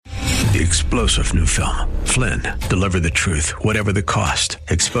The explosive new film, Flynn, deliver the truth, whatever the cost,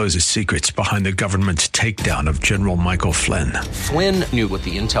 exposes secrets behind the government's takedown of General Michael Flynn. Flynn knew what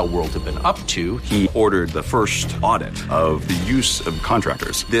the intel world had been up to. He ordered the first audit of the use of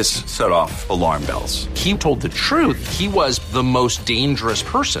contractors. This set off alarm bells. He told the truth. He was the most dangerous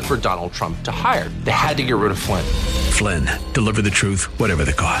person for Donald Trump to hire. They had to get rid of Flynn. Flynn, deliver the truth, whatever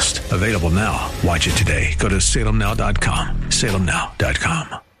the cost. Available now. Watch it today. Go to salemnow.com.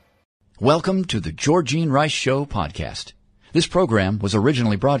 salemnow.com. Welcome to the Georgene Rice Show podcast. This program was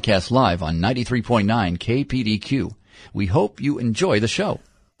originally broadcast live on 93.9 KPDQ. We hope you enjoy the show.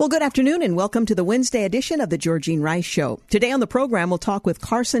 Well, good afternoon and welcome to the Wednesday edition of the Georgene Rice Show. Today on the program, we'll talk with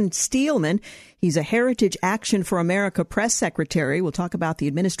Carson Steelman. He's a Heritage Action for America press secretary. We'll talk about the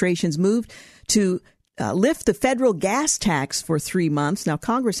administration's move to lift the federal gas tax for 3 months. Now,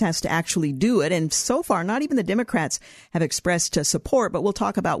 Congress has to actually do it. And so far, not even the Democrats have expressed support. But we'll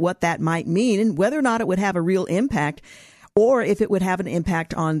talk about what that might mean and whether or not it would have a real impact or if it would have an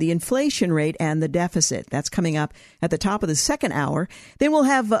impact on the inflation rate and the deficit. That's coming up at the top of the second hour. Then we'll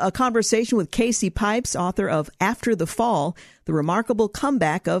have a conversation with Casey Pipes, author of After the Fall, the remarkable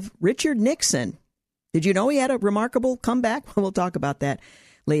comeback of Richard Nixon. Did you know he had a remarkable comeback? We'll talk about that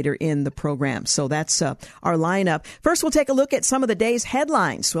later in the program. So that's our lineup. First, we'll take a look at some of the day's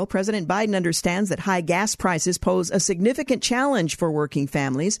headlines. Well, President Biden understands that high gas prices pose a significant challenge for working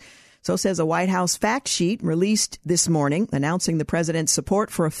families. So says a White House fact sheet released this morning announcing the president's support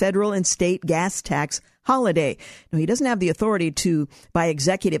for a federal and state gas tax holiday. Now, he doesn't have the authority to, by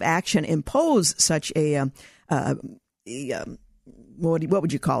executive action, impose such a what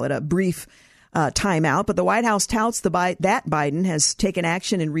would you call it? A brief timeout. But the White House touts that Biden has taken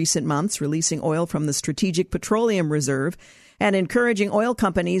action in recent months, releasing oil from the Strategic Petroleum Reserve and encouraging oil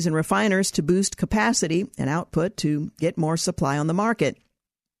companies and refiners to boost capacity and output to get more supply on the market.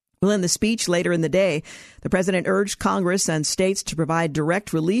 Well, in the speech later in the day, the president urged Congress and states to provide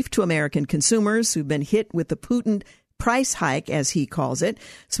direct relief to American consumers who've been hit with the Putin price hike, as he calls it.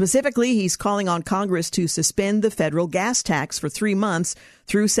 Specifically, he's calling on Congress to suspend the federal gas tax for 3 months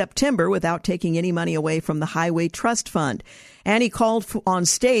through September without taking any money away from the Highway Trust Fund. And he called on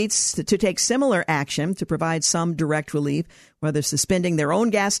states to take similar action to provide some direct relief, whether suspending their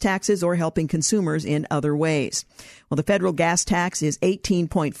own gas taxes or helping consumers in other ways. Well, the federal gas tax is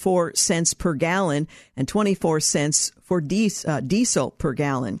 18.4 cents per gallon and 24 cents for diesel per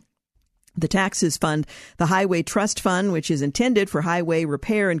gallon. The taxes fund the Highway Trust Fund, which is intended for highway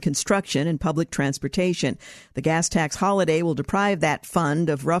repair and construction and public transportation. The gas tax holiday will deprive that fund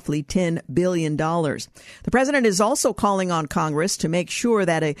of roughly $10 billion. The president is also calling on Congress to make sure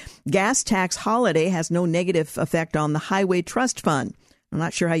that a gas tax holiday has no negative effect on the Highway Trust Fund. I'm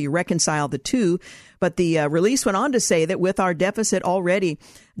not sure how you reconcile the two, but the release went on to say that with our deficit already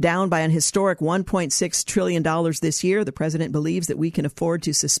down by an historic $1.6 trillion this year, the president believes that we can afford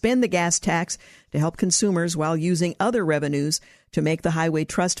to suspend the gas tax to help consumers while using other revenues to make the Highway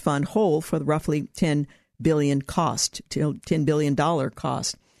Trust Fund whole for the roughly $10 billion cost.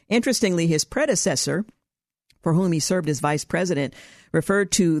 Interestingly, his predecessor, for whom he served as vice president,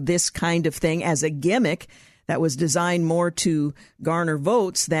 referred to this kind of thing as a gimmick that was designed more to garner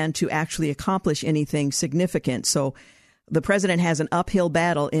votes than to actually accomplish anything significant. So the president has an uphill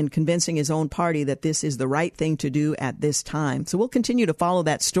battle in convincing his own party that this is the right thing to do at this time. So we'll continue to follow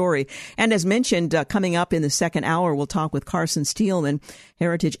that story. And as mentioned, coming up in the second hour, we'll talk with Carson Steelman.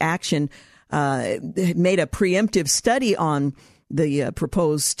 Heritage Action made a preemptive study on the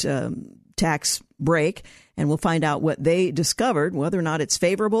proposed tax break, and we'll find out what they discovered, whether or not it's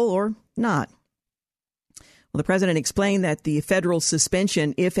favorable or not. Well, the president explained that the federal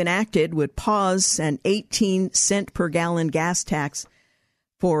suspension, if enacted, would pause an 18-cent per gallon gas tax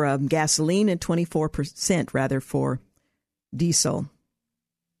for gasoline and 24% rather for diesel.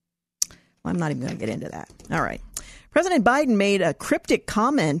 Well, I'm not even going to get into that. All right. President Biden made a cryptic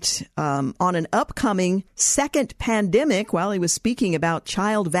comment on an upcoming second pandemic while he was speaking about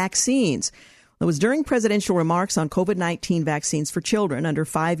child vaccines. It was during presidential remarks on COVID-19 vaccines for children under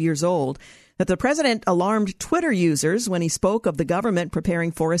 5 years old that the president alarmed Twitter users when he spoke of the government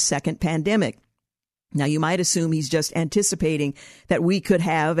preparing for a second pandemic. Now, you might assume he's just anticipating that we could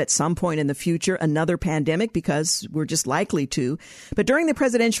have at some point in the future another pandemic because we're just likely to. But during the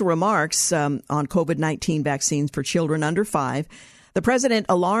presidential remarks on COVID-19 vaccines for children under 5, The president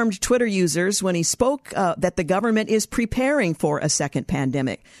alarmed Twitter users when he spoke that the government is preparing for a second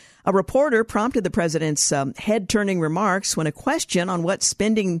pandemic. A reporter prompted the president's head-turning remarks when a question on what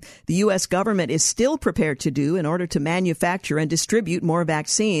spending the U.S. government is still prepared to do in order to manufacture and distribute more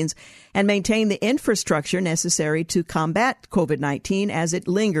vaccines and maintain the infrastructure necessary to combat COVID-19 as it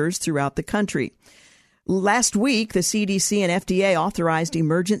lingers throughout the country. Last week, the CDC and FDA authorized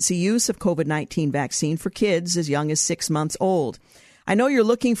emergency use of COVID-19 vaccine for kids as young as 6 months old. I know you're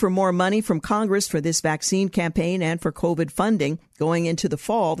looking for more money from Congress for this vaccine campaign and for COVID funding going into the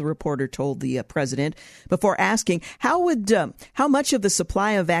fall, the reporter told the president, before asking how much of the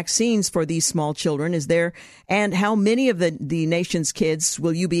supply of vaccines for these small children is there and how many of the nation's kids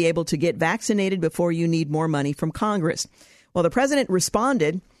will you be able to get vaccinated before you need more money from Congress? Well, the president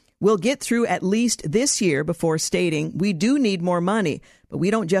responded, "We'll get through at least this year," before stating, "We do need more money, but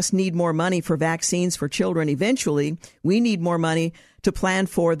we don't just need more money for vaccines for children eventually. We need more money to plan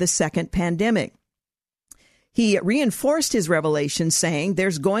for the second pandemic." He reinforced his revelation, saying,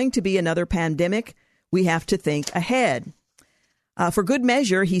 "There's going to be another pandemic. We have to think ahead." For good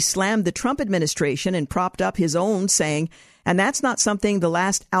measure, he slammed the Trump administration and propped up his own, saying, "And that's not something the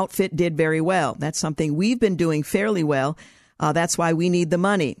last outfit did very well. That's something we've been doing fairly well. That's why we need the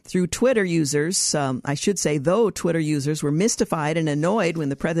money." Through Twitter users, though Twitter users were mystified and annoyed when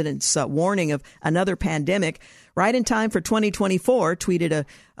the president's warning of another pandemic right in time for 2024, tweeted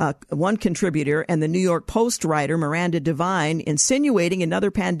one contributor and the New York Post writer Miranda Devine, insinuating another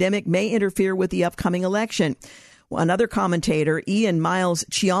pandemic may interfere with the upcoming election. Another commentator, Ian Miles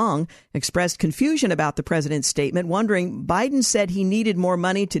Cheong, expressed confusion about the president's statement, wondering, Biden said he needed more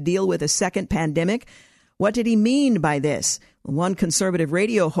money to deal with a second pandemic. What did he mean by this? One conservative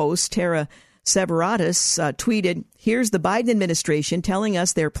radio host, Tara Severatis, tweeted, "Here's the Biden administration telling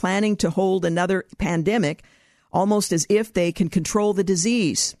us they're planning to hold another pandemic, almost as if they can control the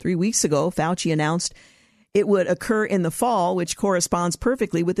disease." 3 weeks ago, Fauci announced it would occur in the fall, which corresponds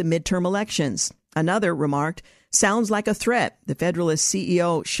perfectly with the midterm elections. Another remarked, "Sounds like a threat." The Federalist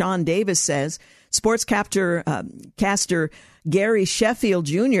CEO Sean Davis says sportscaster Gary Sheffield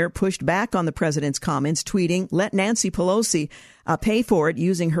Jr. pushed back on the president's comments, tweeting, "Let Nancy Pelosi pay for it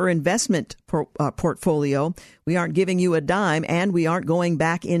using her investment portfolio. We aren't giving you a dime, and we aren't going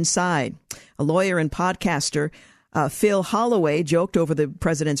back inside." A lawyer and podcaster, Phil Holloway, joked over the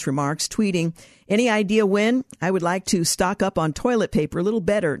president's remarks, tweeting, "Any idea when? I would like to stock up on toilet paper a little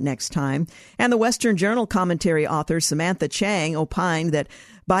better next time." And the Western Journal commentary author Samantha Chang opined that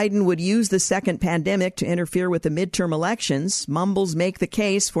Biden would use the second pandemic to interfere with the midterm elections. Mumbles make the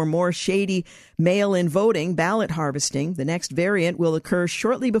case for more shady mail-in voting, ballot harvesting. The next variant will occur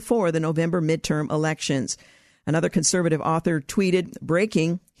shortly before the November midterm elections. Another conservative author tweeted,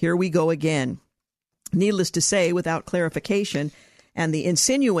 "Breaking, here we go again." Needless to say, without clarification and the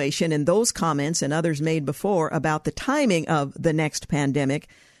insinuation in those comments and others made before about the timing of the next pandemic,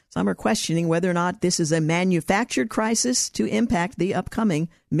 some are questioning whether or not this is a manufactured crisis to impact the upcoming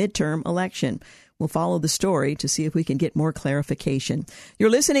midterm election. We'll follow the story to see if we can get more clarification. You're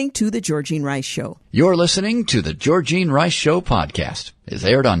listening to The Georgene Rice Show. You're listening to The Georgene Rice Show podcast. It's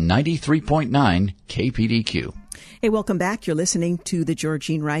aired on 93.9 KPDQ. Hey, welcome back. You're listening to The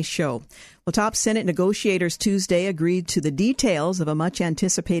Georgene Rice Show. Well, top Senate negotiators Tuesday agreed to the details of a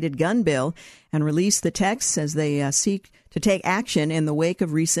much-anticipated gun bill and released the text as they seek to take action in the wake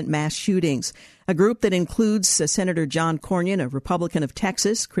of recent mass shootings. A group that includes Senator John Cornyn, a Republican of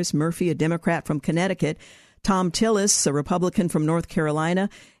Texas, Chris Murphy, a Democrat from Connecticut, Tom Tillis, a Republican from North Carolina,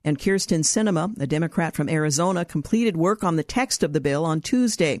 and Kyrsten Sinema, a Democrat from Arizona, completed work on the text of the bill on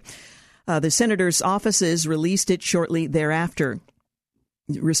Tuesday. The senators' offices released it shortly thereafter.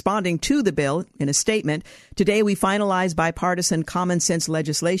 Responding to the bill in a statement, "Today we finalize bipartisan common sense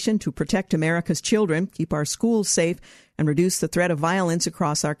legislation to protect America's children, keep our schools safe, and reduce the threat of violence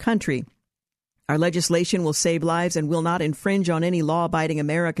across our country. Our legislation will save lives and will not infringe on any law-abiding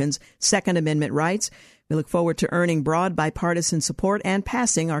Americans' Second Amendment rights. We look forward to earning broad bipartisan support and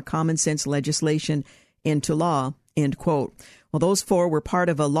passing our common sense legislation into law." End quote. Well, those four were part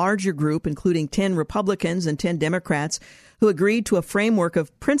of a larger group, including 10 Republicans and 10 Democrats, who agreed to a framework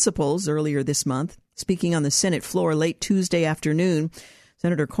of principles earlier this month. Speaking on the Senate floor late Tuesday afternoon,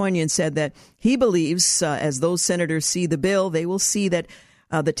 Senator Cornyn said that he believes as those senators see the bill, they will see that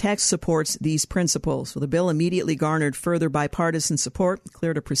the text supports these principles. So the bill immediately garnered further bipartisan support,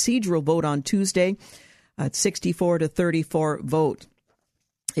 cleared a procedural vote on Tuesday at 64 to 34 vote.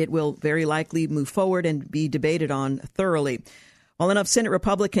 It will very likely move forward and be debated on thoroughly. While enough Senate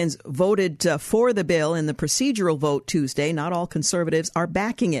Republicans voted for the bill in the procedural vote Tuesday, not all conservatives are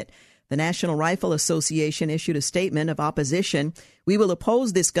backing it. The National Rifle Association issued a statement of opposition. We will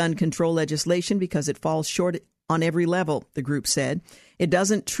oppose this gun control legislation because it falls short on every level, the group said. It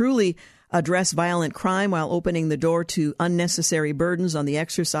doesn't truly address violent crime while opening the door to unnecessary burdens on the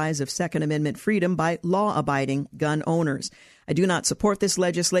exercise of Second Amendment freedom by law-abiding gun owners. I do not support this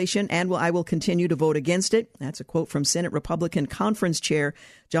legislation, and I will continue to vote against it. That's a quote from Senate Republican Conference Chair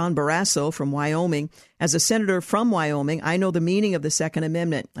John Barrasso from Wyoming. As a senator from Wyoming, I know the meaning of the Second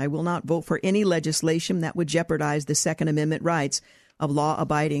Amendment. I will not vote for any legislation that would jeopardize the Second Amendment rights of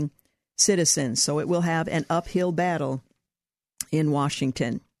law-abiding citizens. So it will have an uphill battle in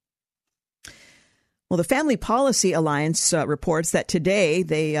Washington. Well, the Family Policy Alliance reports that today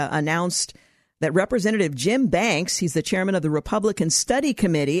they announced that Representative Jim Banks, he's the chairman of the Republican Study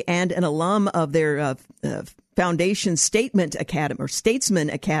Committee and an alum of their Foundation Statesman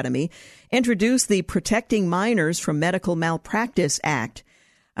Academy, introduced the Protecting Minors from Medical Malpractice Act.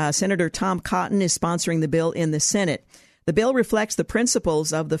 Senator Tom Cotton is sponsoring the bill in the Senate. The bill reflects the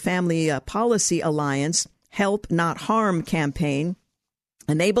principles of the Family Policy Alliance Help Not Harm campaign.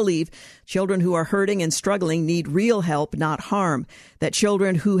 And they believe children who are hurting and struggling need real help, not harm. That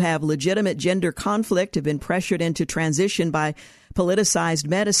children who have legitimate gender conflict have been pressured into transition by politicized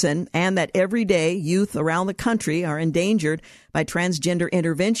medicine, and that every day youth around the country are endangered by transgender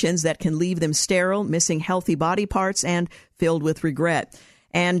interventions that can leave them sterile, missing healthy body parts, and filled with regret.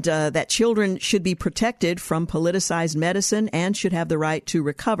 And that children should be protected from politicized medicine and should have the right to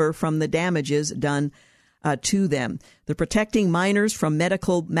recover from the damages done to them. The Protecting Minors from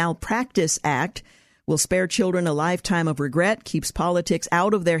Medical Malpractice Act will spare children a lifetime of regret, keeps politics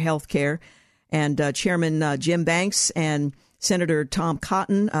out of their health care. And Chairman Jim Banks and Senator Tom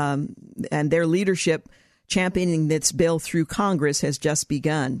Cotton and their leadership championing this bill through Congress has just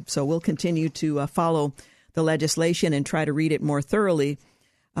begun. So we'll continue to follow the legislation and try to read it more thoroughly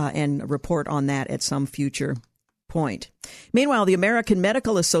and report on that at some future point. Meanwhile, the American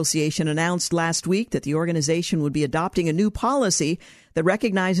Medical Association announced last week that the organization would be adopting a new policy that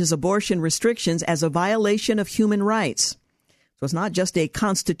recognizes abortion restrictions as a violation of human rights. So it's not just a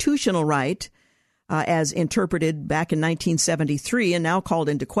constitutional right, as interpreted back in 1973 and now called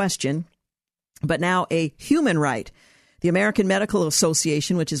into question, but now a human right. The American Medical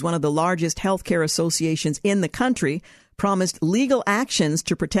Association, which is one of the largest healthcare associations in the country, promised legal actions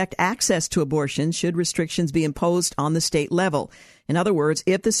to protect access to abortion should restrictions be imposed on the state level. In other words,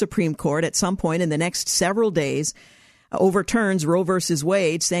 if the Supreme Court at some point in the next several days overturns Roe v.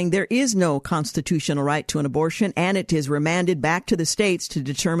 Wade, saying there is no constitutional right to an abortion and it is remanded back to the states to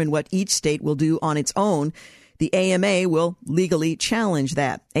determine what each state will do on its own, the AMA will legally challenge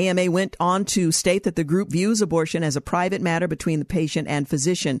that. AMA went on to state that the group views abortion as a private matter between the patient and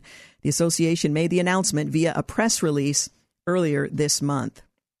physician. The association made the announcement via a press release earlier this month.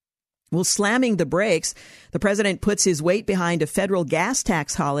 Well, slamming the brakes, the president puts his weight behind a federal gas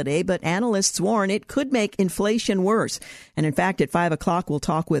tax holiday, but analysts warn it could make inflation worse. And in fact, at 5 o'clock, we'll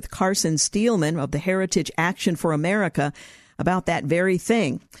talk with Carson Steelman of the Heritage Action for America about that very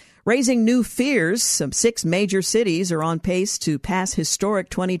thing. Raising new fears, some 6 major cities are on pace to pass historic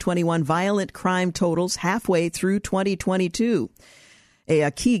 2021 violent crime totals halfway through 2022. A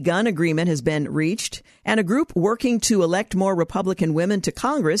key gun agreement has been reached, and a group working to elect more Republican women to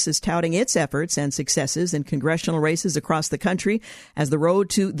Congress is touting its efforts and successes in congressional races across the country as the road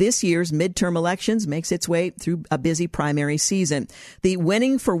to this year's midterm elections makes its way through a busy primary season. The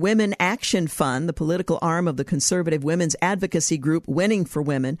Winning for Women Action Fund, the political arm of the conservative women's advocacy group Winning for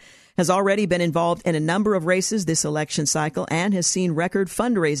Women, has already been involved in a number of races this election cycle and has seen record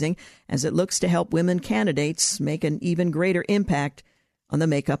fundraising as it looks to help women candidates make an even greater impact on the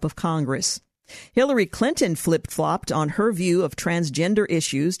makeup of Congress. Hillary Clinton flip-flopped on her view of transgender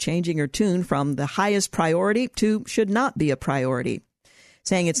issues, changing her tune from the highest priority to should not be a priority.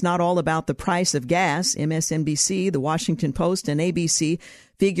 Saying it's not all about the price of gas, MSNBC, The Washington Post, and ABC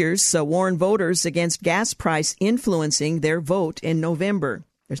figures warn voters against gas price influencing their vote in November.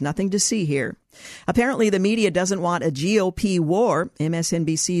 There's nothing to see here. Apparently, the media doesn't want a GOP war.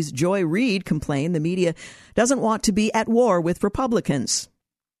 MSNBC's Joy Reid complained the media doesn't want to be at war with Republicans.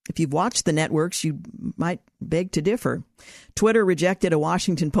 If you've watched the networks, you might beg to differ. Twitter rejected a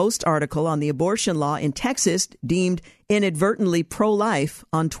Washington Post article on the abortion law in Texas deemed inadvertently pro-life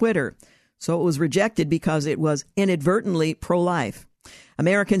on Twitter. So it was rejected because it was inadvertently pro-life.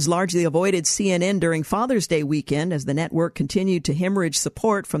 Americans largely avoided CNN during Father's Day weekend as the network continued to hemorrhage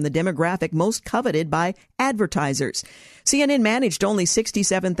support from the demographic most coveted by advertisers. CNN managed only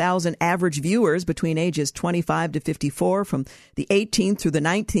 67,000 average viewers between ages 25 to 54 from the 18th through the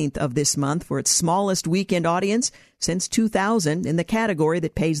 19th of this month for its smallest weekend audience since 2000 in the category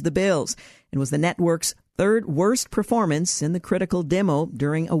that pays the bills, and was the network's third worst performance in the critical demo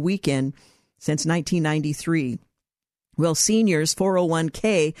during a weekend since 1993. Well, seniors'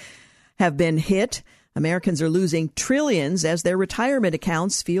 401k have been hit. Americans are losing trillions as their retirement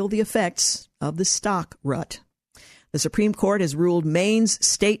accounts feel the effects of the stock rut. The Supreme Court has ruled Maine's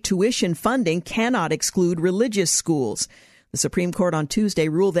state tuition funding cannot exclude religious schools. The Supreme Court on Tuesday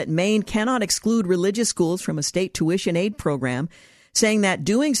ruled that Maine cannot exclude religious schools from a state tuition aid program, saying that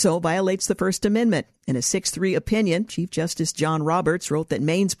doing so violates the First Amendment. In a 6-3 opinion, Chief Justice John Roberts wrote that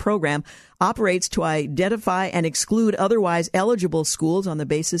Maine's program operates to identify and exclude otherwise eligible schools on the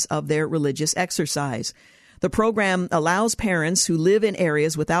basis of their religious exercise. The program allows parents who live in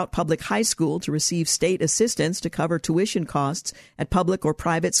areas without public high school to receive state assistance to cover tuition costs at public or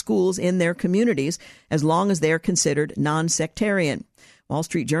private schools in their communities as long as they are considered non-sectarian. Wall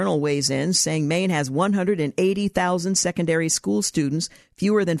Street Journal weighs in, saying Maine has 180,000 secondary school students,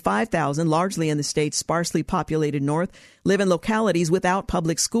 fewer than 5,000, largely in the state's sparsely populated north, live in localities without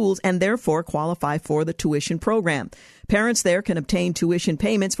public schools and therefore qualify for the tuition program. Parents there can obtain tuition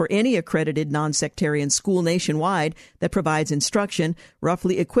payments for any accredited non-sectarian school nationwide that provides instruction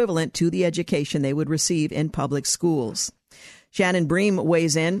roughly equivalent to the education they would receive in public schools. Shannon Bream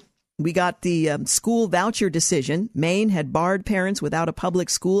weighs in. We got the school voucher decision. Maine had barred parents without a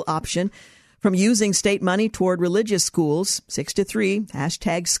public school option from using state money toward religious schools. 6-3,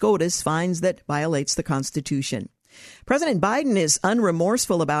 hashtag SCOTUS finds that violates the Constitution. President Biden is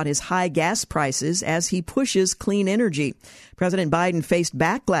unremorseful about his high gas prices as he pushes clean energy. President Biden faced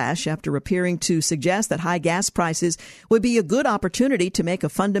backlash after appearing to suggest that high gas prices would be a good opportunity to make a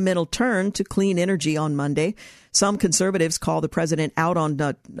fundamental turn to clean energy on Monday. Some conservatives call the president out on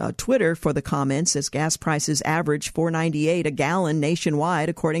Twitter for the comments as gas prices average $4.98 a gallon nationwide,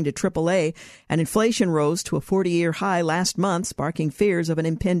 according to AAA, and inflation rose to a 40-year high last month, sparking fears of an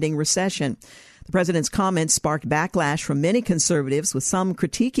impending recession. The president's comments sparked backlash from many conservatives, with some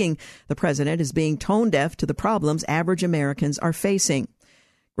critiquing the president as being tone deaf to the problems average Americans are facing.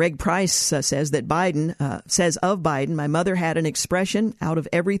 Greg Price says of Biden, "My mother had an expression, out of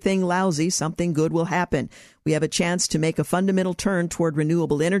everything lousy, something good will happen. We have a chance to make a fundamental turn toward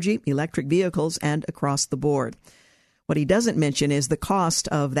renewable energy, electric vehicles, and across the board." What he doesn't mention is the cost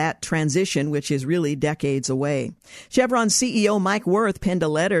of that transition, which is really decades away. Chevron CEO Mike Wirth penned a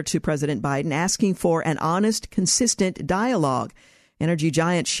letter to President Biden asking for an honest, consistent dialogue. Energy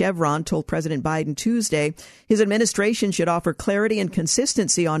giant Chevron told President Biden Tuesday his administration should offer clarity and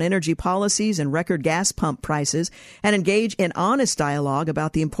consistency on energy policies and record gas pump prices and engage in honest dialogue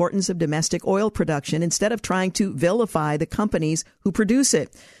about the importance of domestic oil production instead of trying to vilify the companies who produce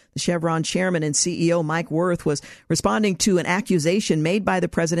it. The Chevron chairman and CEO Mike Wirth was responding to an accusation made by the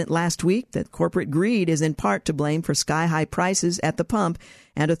president last week that corporate greed is in part to blame for sky-high prices at the pump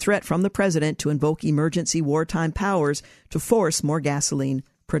and a threat from the president to invoke emergency wartime powers to force more gasoline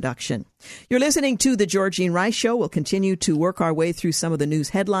production. You're listening to The Georgene Rice Show. We'll continue to work our way through some of the news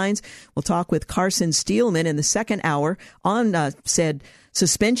headlines. We'll talk with Carson Steelman in the second hour on said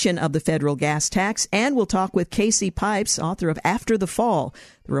suspension of the federal gas tax, and we'll talk with Casey Pipes, author of After the Fall,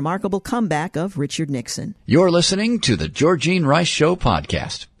 the remarkable comeback of Richard Nixon. You're listening to The Georgene Rice Show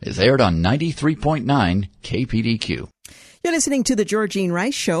podcast. It's aired on 93.9 KPDQ. You're listening to The Georgene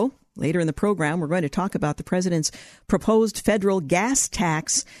Rice Show. Later in the program, we're going to talk about the president's proposed federal gas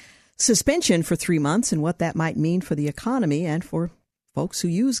tax suspension for 3 months and what that might mean for the economy and for folks who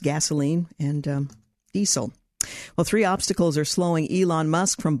use gasoline and diesel. Well, 3 obstacles are slowing Elon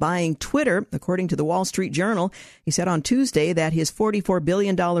Musk from buying Twitter, according to the Wall Street Journal. He said on Tuesday that his $44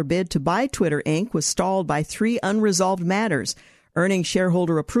 billion bid to buy Twitter Inc. was stalled by 3 unresolved matters: earning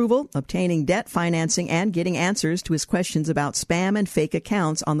shareholder approval, obtaining debt financing, and getting answers to his questions about spam and fake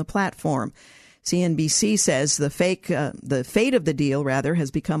accounts on the platform. CNBC says the fate of the deal,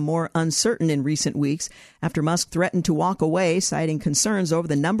 has become more uncertain in recent weeks after Musk threatened to walk away, citing concerns over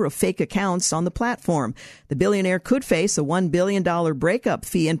the number of fake accounts on the platform. The billionaire could face a $1 billion breakup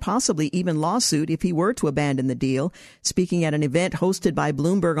fee and possibly even lawsuit if he were to abandon the deal. Speaking at an event hosted by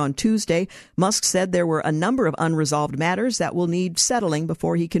Bloomberg on Tuesday, Musk said there were a number of unresolved matters that will need settling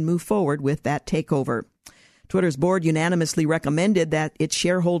before he can move forward with that takeover. Twitter's board unanimously recommended that its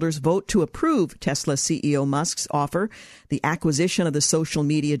shareholders vote to approve Tesla CEO Musk's offer, the acquisition of the social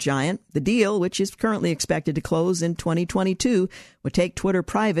media giant. The deal, which is currently expected to close in 2022, would take Twitter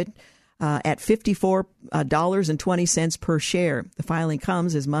private at $54.20 per share. The filing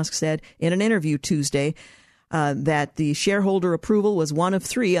comes, as Musk said in an interview Tuesday, that the shareholder approval was one of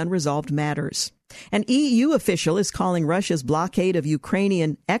 3 unresolved matters. An EU official is calling Russia's blockade of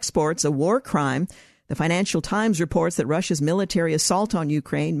Ukrainian exports a war crime. The Financial Times reports that Russia's military assault on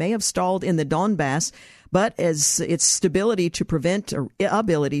Ukraine may have stalled in the Donbass, but as its ability to prevent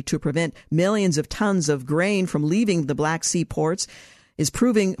millions of tons of grain from leaving the Black Sea ports is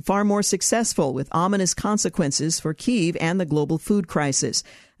proving far more successful, with ominous consequences for Kyiv and the global food crisis.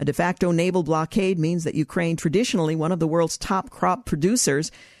 A de facto naval blockade means that Ukraine, traditionally one of the world's top crop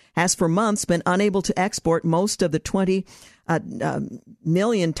producers, has for months been unable to export most of the 20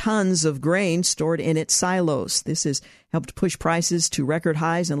 million tons of grain stored in its silos. This has helped push prices to record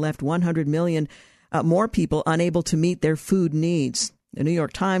highs and left 100 million more people unable to meet their food needs. The New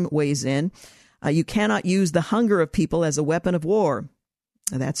York Times weighs in. You cannot use the hunger of people as a weapon of war.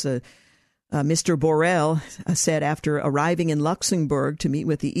 That's Mr. Borrell said after arriving in Luxembourg to meet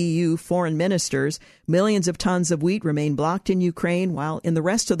with the EU foreign ministers. Millions of tons of wheat remain blocked in Ukraine, while in the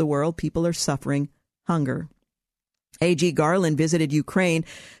rest of the world, people are suffering hunger. A.G. Garland visited Ukraine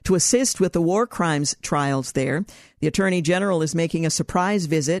to assist with the war crimes trials there. The Attorney General is making a surprise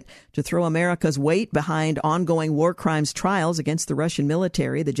visit to throw America's weight behind ongoing war crimes trials against the Russian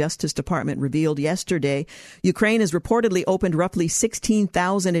military, the Justice Department revealed yesterday. Ukraine has reportedly opened roughly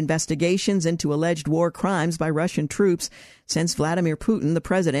 16,000 investigations into alleged war crimes by Russian troops since Vladimir Putin, the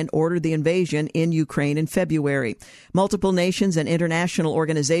president, ordered the invasion in Ukraine in February. Multiple nations and international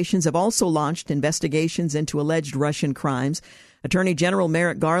organizations have also launched investigations into alleged Russian crimes. Attorney General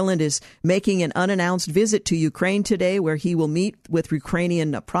Merrick Garland is making an unannounced visit to Ukraine today, where he will meet with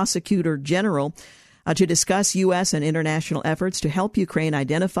Ukrainian Prosecutor General to discuss U.S. and international efforts to help Ukraine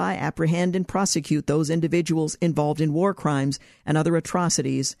identify, apprehend, and prosecute those individuals involved in war crimes and other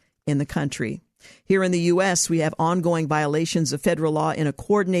atrocities in the country. Here in the U.S., we have ongoing violations of federal law in a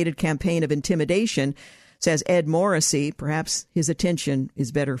coordinated campaign of intimidation, says Ed Morrissey. Perhaps his attention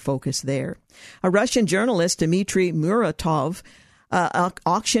is better focused there. A Russian journalist, Dmitry Muratov,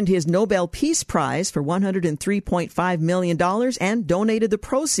 auctioned his Nobel Peace Prize for $103.5 million and donated the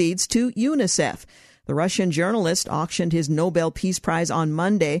proceeds to UNICEF. The Russian journalist auctioned his Nobel Peace Prize on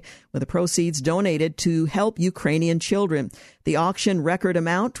Monday, with the proceeds donated to help Ukrainian children. The auction record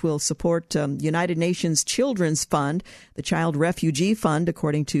amount will support United Nations Children's Fund, the Child Refugee Fund,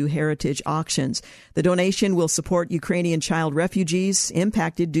 according to Heritage Auctions. The donation will support Ukrainian child refugees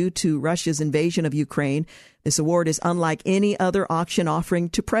impacted due to Russia's invasion of Ukraine. This award is unlike any other auction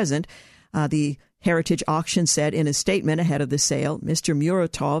offering to present, the Heritage Auction said in a statement ahead of the sale. Mr.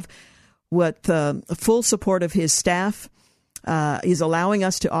 Muratov, with full support of his staff, is allowing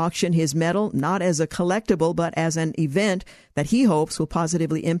us to auction his medal, not as a collectible, but as an event that he hopes will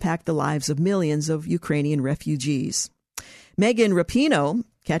positively impact the lives of millions of Ukrainian refugees. Megan Rapinoe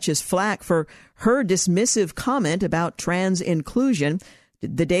catches flack for her dismissive comment about trans inclusion.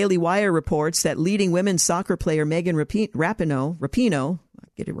 The Daily Wire reports that leading women's soccer player Megan Rapinoe,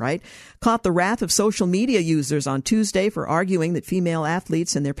 get it right, caught the wrath of social media users on Tuesday for arguing that female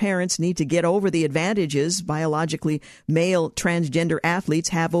athletes and their parents need to get over the advantages biologically male transgender athletes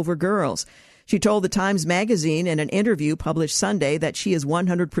have over girls. She told the Times Magazine in an interview published Sunday that she is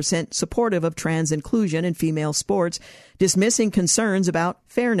 100% supportive of trans inclusion in female sports, dismissing concerns about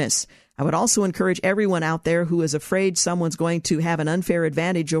fairness. I would also encourage everyone out there who is afraid someone's going to have an unfair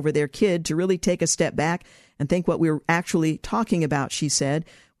advantage over their kid to really take a step back and think what we're actually talking about, she said.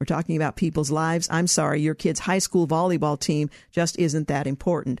 We're talking about people's lives. I'm sorry, your kid's high school volleyball team just isn't that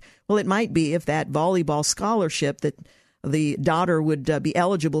important. Well, it might be if that volleyball scholarship that the daughter would be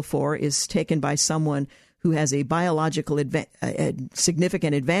eligible for is taken by someone who has a biological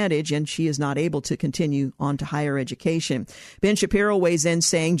significant advantage, and she is not able to continue on to higher education. Ben Shapiro weighs in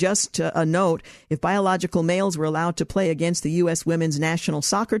saying, just a note, if biological males were allowed to play against the U.S. women's national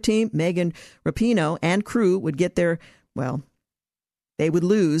soccer team, Megan Rapinoe and crew would get their, well, they would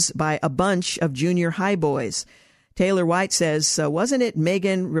lose by a bunch of junior high boys. Taylor White says, wasn't it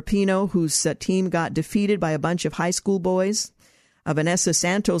Megan Rapinoe whose team got defeated by a bunch of high school boys? Vanessa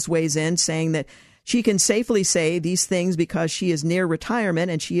Santos weighs in saying that she can safely say these things because she is near retirement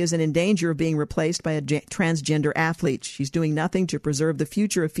and she isn't in danger of being replaced by a transgender athlete. She's doing nothing to preserve the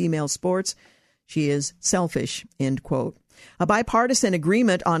future of female sports. She is selfish, end quote. A bipartisan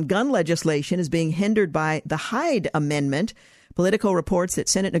agreement on gun legislation is being hindered by the Hyde Amendment. Politico reports that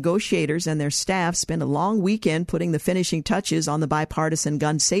Senate negotiators and their staff spent a long weekend putting the finishing touches on the bipartisan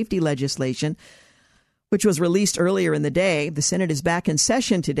gun safety legislation, which was released earlier in the day. The Senate is back in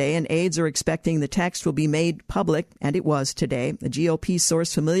session today, and aides are expecting the text will be made public, and it was today. A GOP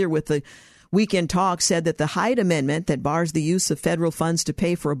source familiar with the weekend talk said that the Hyde Amendment that bars the use of federal funds to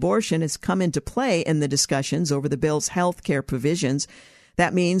pay for abortion has come into play in the discussions over the bill's health care provisions.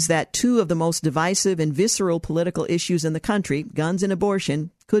 That means that two of the most divisive and visceral political issues in the country, guns and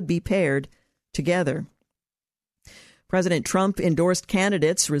abortion, could be paired together. President Trump endorsed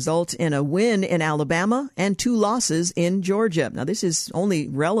candidates result in a win in Alabama and 2 losses in Georgia. Now, this is only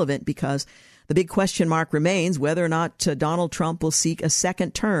relevant because the big question mark remains whether or not Donald Trump will seek a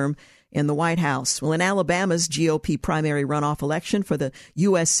second term in the White House. Well, in Alabama's GOP primary runoff election for the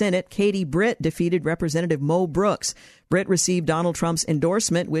U.S. Senate, Katie Britt defeated Representative Mo Brooks. Britt received Donald Trump's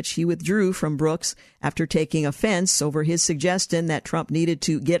endorsement, which he withdrew from Brooks after taking offense over his suggestion that Trump needed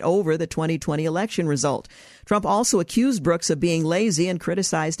to get over the 2020 election result. Trump also accused Brooks of being lazy and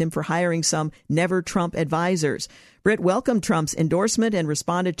criticized him for hiring some never-Trump advisors. Britt welcomed Trump's endorsement and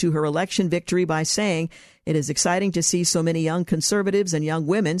responded to her election victory by saying, "It is exciting to see so many young conservatives and young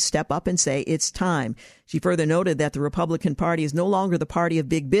women step up and say it's time." She further noted that the Republican Party is no longer the party of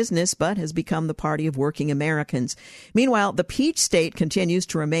big business, but has become the party of working Americans. Meanwhile, the Peach State continues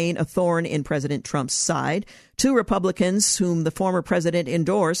to remain a thorn in President Trump's side. 2 Republicans whom the former president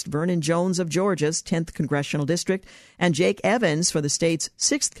endorsed, Vernon Jones of Georgia's 10th Congressional District and Jake Evans for the state's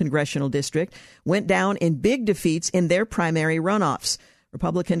 6th Congressional District, went down in big defeats in their primary runoffs.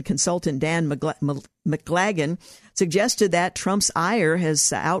 Republican consultant Dan McLagan suggested that Trump's ire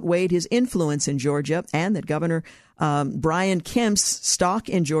has outweighed his influence in Georgia and that Governor Brian Kemp's stock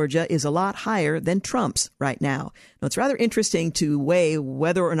in Georgia is a lot higher than Trump's right now. Now, it's rather interesting to weigh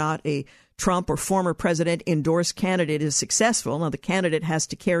whether or not a Trump or former president endorsed candidate is successful. Now, the candidate has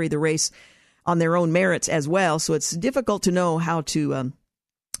to carry the race on their own merits as well, so it's difficult to know how to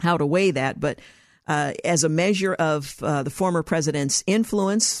weigh that. But as a measure of the former president's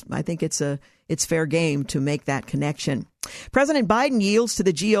influence, I think it's fair game to make that connection. President Biden yields to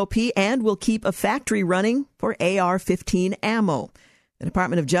the GOP and will keep a factory running for AR-15 ammo. The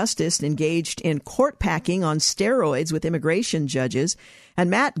Department of Justice engaged in court packing on steroids with immigration judges, and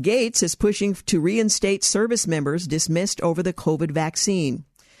Matt Gaetz is pushing to reinstate service members dismissed over the COVID vaccine.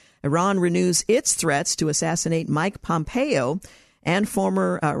 Iran renews its threats to assassinate Mike Pompeo, and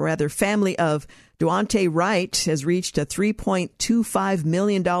family of Daunte Wright has reached a $3.25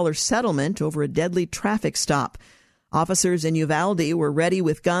 million settlement over a deadly traffic stop. Officers in Uvalde were ready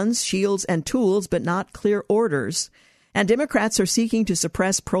with guns, shields, and tools, but not clear orders. And Democrats are seeking to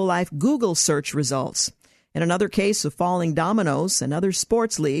suppress pro-life Google search results. In another case of falling dominoes, another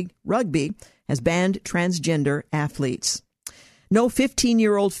sports league, rugby, has banned transgender athletes. No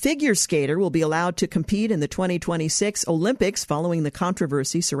 15-year-old figure skater will be allowed to compete in the 2026 Olympics following the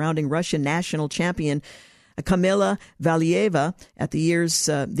controversy surrounding Russian national champion Kamila Valieva at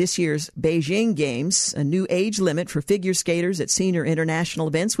this year's Beijing Games. A new age limit for figure skaters at senior international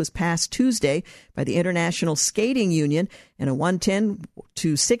events was passed Tuesday by the International Skating Union in a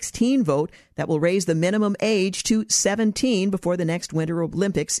 110-16 vote that will raise the minimum age to 17 before the next Winter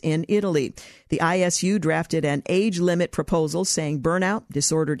Olympics in Italy. The ISU drafted an age limit proposal saying burnout,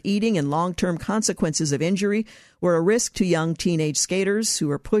 disordered eating, and long-term consequences of injury were a risk to young teenage skaters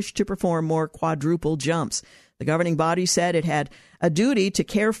who are pushed to perform more quadruple jumps. The governing body said it had a duty to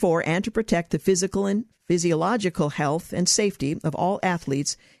care for and to protect the physical and physiological health and safety of all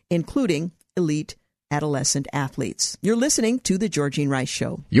athletes, including elite adolescent athletes. You're listening to The Georgene Rice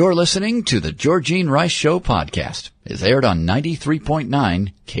Show. You're listening to The Georgene Rice Show podcast. It's aired on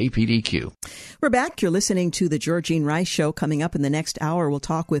 93.9 KPDQ. We're back. You're listening to The Georgene Rice Show. Coming up in the next hour, we'll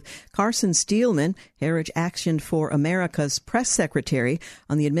talk with Carson Steelman, Heritage Action for America's press secretary,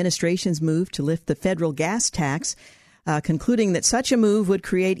 on the administration's move to lift the federal gas tax, concluding that such a move would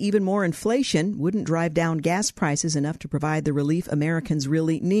create even more inflation, wouldn't drive down gas prices enough to provide the relief Americans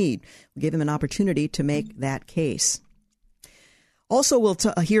really need. We'll give him an opportunity to make that case. Also, we'll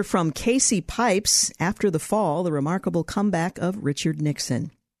hear from Casey Pipes after the fall, the remarkable comeback of Richard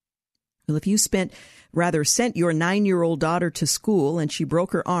Nixon. Well, if you sent your 9-year-old daughter to school and she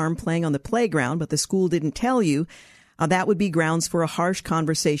broke her arm playing on the playground, but the school didn't tell you, that would be grounds for a harsh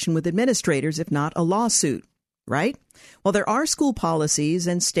conversation with administrators, if not a lawsuit. Right? Well, there are school policies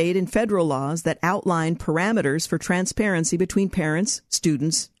and state and federal laws that outline parameters for transparency between parents,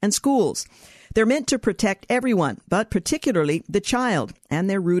 students, and schools. They're meant to protect everyone, but particularly the child, and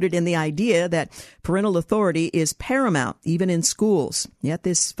they're rooted in the idea that parental authority is paramount, even in schools. Yet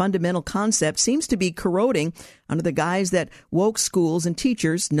this fundamental concept seems to be corroding under the guise that woke schools and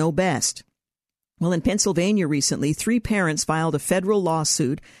teachers know best. Well, in Pennsylvania recently, 3 parents filed a federal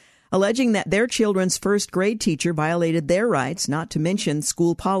lawsuit alleging that their children's first grade teacher violated their rights, not to mention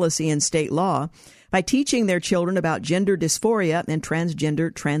school policy and state law, by teaching their children about gender dysphoria and transgender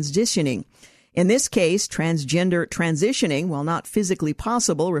transitioning. In this case, transgender transitioning, while not physically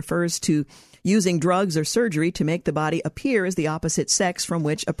possible, refers to using drugs or surgery to make the body appear as the opposite sex from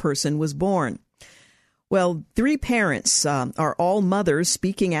which a person was born. Well, 3 parents are all mothers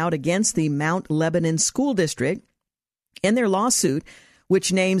speaking out against the Mount Lebanon School District. In their lawsuit,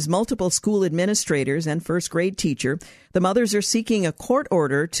 which names multiple school administrators and first grade teacher, the mothers are seeking a court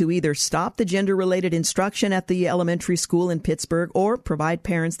order to either stop the gender-related instruction at the elementary school in Pittsburgh or provide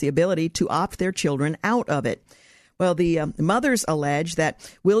parents the ability to opt their children out of it. Well, the mothers allege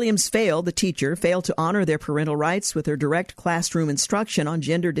that Williams the teacher, failed to honor their parental rights with her direct classroom instruction on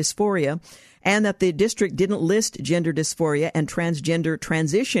gender dysphoria, and that the district didn't list gender dysphoria and transgender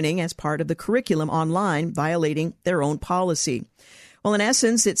transitioning as part of the curriculum online, violating their own policy. Well, in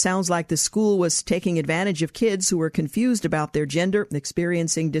essence, it sounds like the school was taking advantage of kids who were confused about their gender,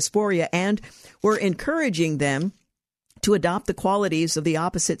 experiencing dysphoria, and were encouraging them to adopt the qualities of the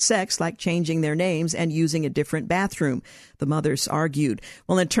opposite sex, like changing their names and using a different bathroom, the mothers argued.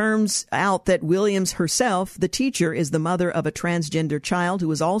 Well, it turns out that Williams herself, the teacher, is the mother of a transgender child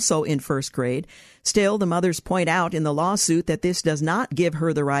who is also in first grade. Still, the mothers point out in the lawsuit that this does not give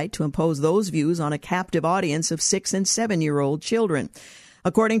her the right to impose those views on a captive audience of 6- and 7-year-old children.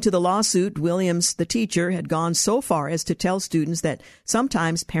 According to the lawsuit, Williams, the teacher, had gone so far as to tell students that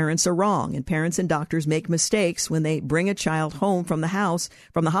sometimes parents are wrong, and parents and doctors make mistakes when they bring a child home from the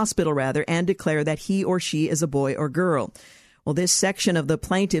hospital, and declare that he or she is a boy or girl. Well, this section of the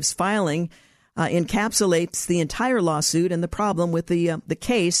plaintiff's filing encapsulates the entire lawsuit and the problem with the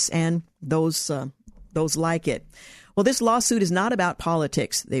case and those like it. Well, this lawsuit is not about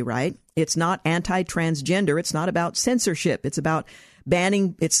politics, they write. It's not anti-transgender. It's not about censorship. It's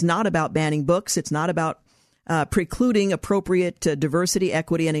not about banning books. It's not about precluding appropriate diversity,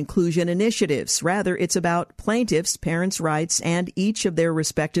 equity, and inclusion initiatives. Rather, it's about plaintiffs, parents' rights, and each of their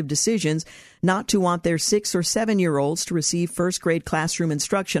respective decisions not to want their 6- or 7-year-olds to receive first-grade classroom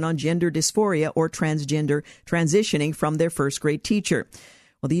instruction on gender dysphoria or transgender transitioning from their first-grade teacher.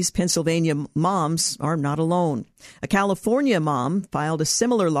 Well, these Pennsylvania moms are not alone. A California mom filed a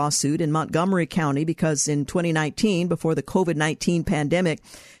similar lawsuit in Montgomery County because in 2019, before the COVID-19 pandemic,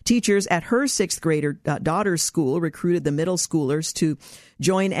 teachers at her 6th-grader daughter's school recruited the middle schoolers to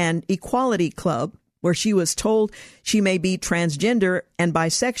join an equality club where she was told she may be transgender and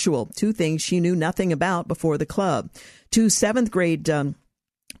bisexual, 2 things she knew nothing about before the club. 2 7th-grade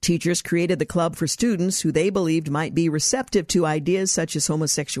teachers created the club for students who they believed might be receptive to ideas such as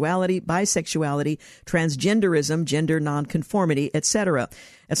homosexuality, bisexuality, transgenderism, gender nonconformity, etc.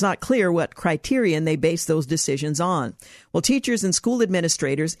 It's not clear what criterion they based those decisions on. Well, teachers and school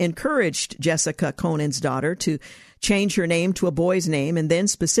administrators encouraged Jessica Conan's daughter to change her name to a boy's name and then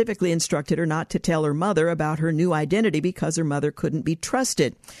specifically instructed her not to tell her mother about her new identity because her mother couldn't be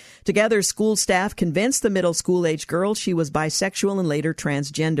trusted. Together, school staff convinced the middle school-age girl she was bisexual and later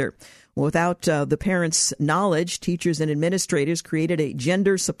transgender. Without the parents' knowledge, teachers and administrators created a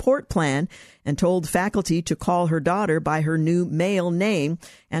gender support plan and told faculty to call her daughter by her new male name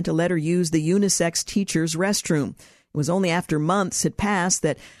and to let her use the unisex teacher's restroom. It was only after months had passed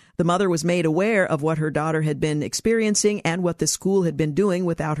that the mother was made aware of what her daughter had been experiencing and what the school had been doing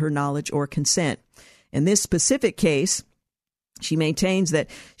without her knowledge or consent. In this specific case, she maintains that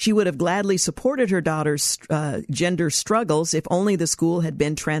she would have gladly supported her daughter's gender struggles if only the school had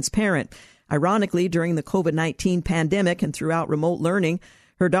been transparent. Ironically, during the COVID-19 pandemic and throughout remote learning,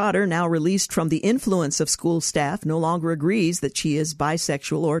 her daughter, now released from the influence of school staff, no longer agrees that she is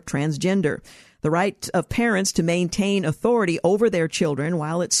bisexual or transgender. The right of parents to maintain authority over their children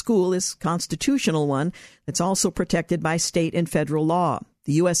while at school is a constitutional one that's also protected by state and federal law.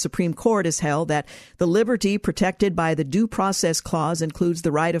 The U.S. Supreme Court has held that the liberty protected by the Due Process Clause includes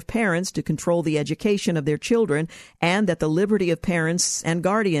the right of parents to control the education of their children, and that the liberty of parents and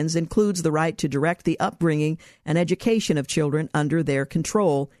guardians includes the right to direct the upbringing and education of children under their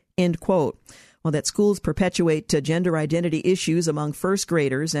control, end quote. Well, that schools perpetuate gender identity issues among first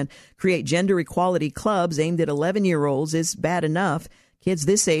graders and create gender equality clubs aimed at 11-year-olds is bad enough. Kids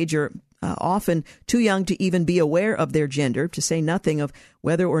this age are often too young to even be aware of their gender, to say nothing of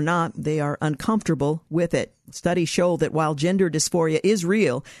whether or not they are uncomfortable with it. Studies show that while gender dysphoria is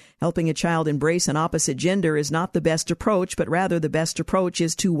real, helping a child embrace an opposite gender is not the best approach, but rather the best approach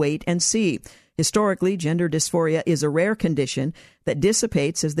is to wait and see. Historically, gender dysphoria is a rare condition that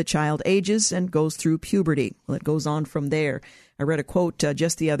dissipates as the child ages and goes through puberty. Well, it goes on from there. I read a quote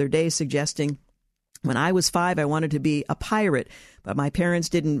just the other day suggesting, when I was 5, I wanted to be a pirate, but my parents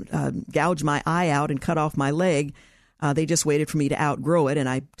didn't gouge my eye out and cut off my leg. They just waited for me to outgrow it, and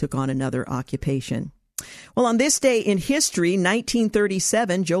I took on another occupation. Well, on this day in history,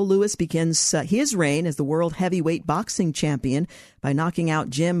 1937, Joe Louis begins his reign as the world heavyweight boxing champion by knocking out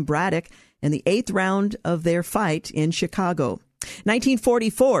Jim Braddock in the 8th round of their fight in Chicago.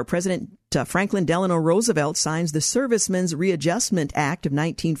 1944, President Franklin Delano Roosevelt signs the Servicemen's Readjustment Act of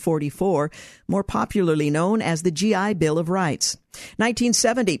 1944, more popularly known as the GI Bill of Rights.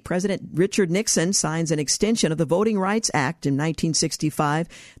 1970, President Richard Nixon signs an extension of the Voting Rights Act in 1965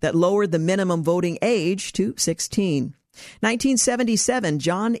 that lowered the minimum voting age to 16. 1977,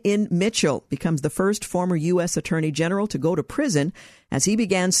 John N. Mitchell becomes the first former U.S. Attorney General to go to prison as he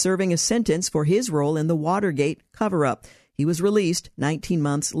began serving a sentence for his role in the Watergate cover-up. He was released 19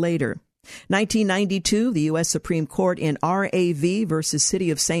 months later. 1992, the U.S. Supreme Court in R.A.V. versus City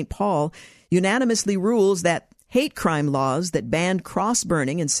of St. Paul unanimously rules that hate crime laws that banned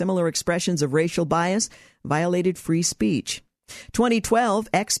cross-burning and similar expressions of racial bias violated free speech. 2012,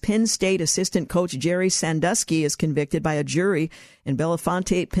 ex-Penn State assistant coach Jerry Sandusky is convicted by a jury in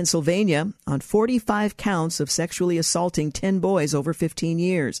Bellefonte, Pennsylvania, on 45 counts of sexually assaulting 10 boys over 15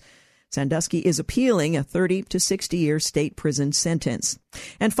 years. Sandusky is appealing a 30 to 60-year state prison sentence.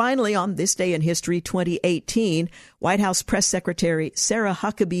 And finally, on this day in history, 2018, White House Press Secretary Sarah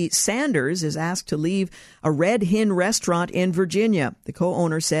Huckabee Sanders is asked to leave a Red Hen restaurant in Virginia. The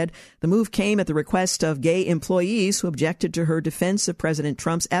co-owner said the move came at the request of gay employees who objected to her defense of President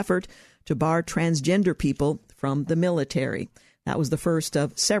Trump's effort to bar transgender people from the military. That was the first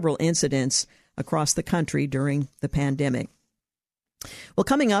of several incidents across the country during the pandemic. Well,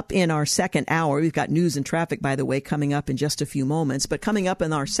 coming up in our second hour, we've got news and traffic, by the way, coming up in just a few moments. But coming up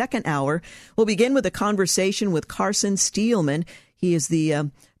in our second hour, we'll begin with a conversation with Carson Steelman. He is the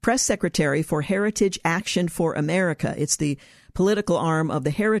press secretary for Heritage Action for America. It's the political arm of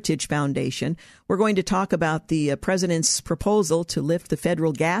the Heritage Foundation. We're going to talk about the president's proposal to lift the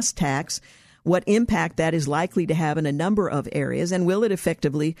federal gas tax, what impact that is likely to have in a number of areas, and will it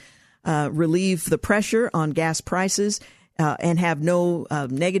effectively relieve the pressure on gas prices and have no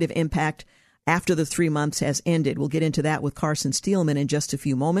negative impact after the 3 months has ended. We'll get into that with Carson Steelman in just a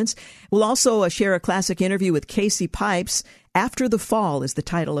few moments. We'll also share a classic interview with Casey Pipes. After the Fall is the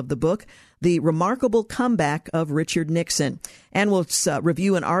title of the book, The Remarkable Comeback of Richard Nixon. And we'll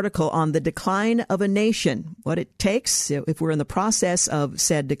review an article on the decline of a nation, what it takes if we're in the process of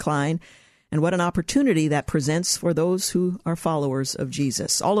said decline, and what an opportunity that presents for those who are followers of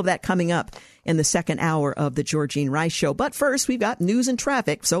Jesus. All of that coming up in the second hour of the Georgene Rice Show. But first, we've got news and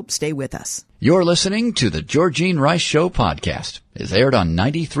traffic, so stay with us. You're listening to the Georgene Rice Show podcast. It's aired on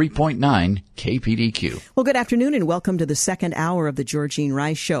 93.9 KPDQ. Well, good afternoon and welcome to the second hour of the Georgene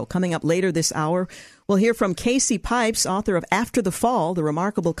Rice Show. Coming up later this hour, we'll hear from Casey Pipes, author of After the Fall, The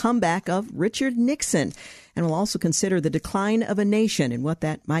Remarkable Comeback of Richard Nixon. And we'll also consider the decline of a nation and what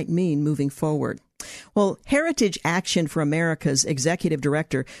that might mean moving forward. Well, Heritage Action for America's executive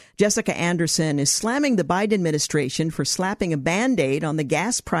director, Jessica Anderson, is slamming the Biden administration for slapping a Band-Aid on the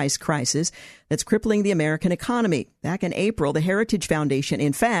gas price crisis that's crippling the American economy. Back in April, the Heritage Foundation,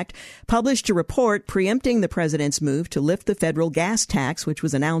 in fact, published a report preempting the president's move to lift the federal gas tax, which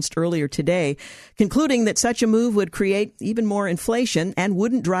was announced earlier today, concluding that such a move would create even more inflation and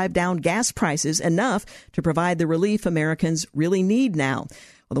wouldn't drive down gas prices enough to provide the relief Americans really need now.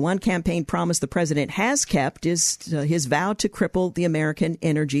 Well, the one campaign promise the president has kept is his vow to cripple the American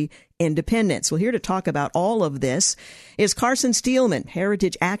energy independence. Well, here to talk about all of this is Carson Steelman,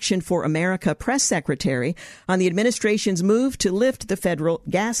 Heritage Action for America press secretary, on the administration's move to lift the federal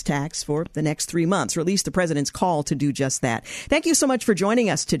gas tax for the next 3 months, or at least the president's call to do just that. Thank you so much for joining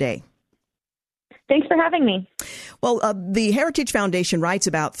us today. Thanks for having me. Well, the Heritage Foundation writes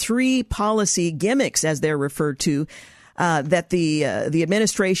about 3 policy gimmicks, as they're referred to, that the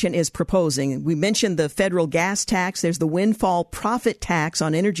administration is proposing. We mentioned the federal gas tax. There's the windfall profit tax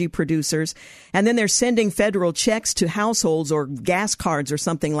on energy producers. And then they're sending federal checks to households or gas cards or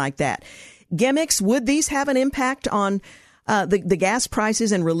something like that. Gimmicks, would these have an impact on the gas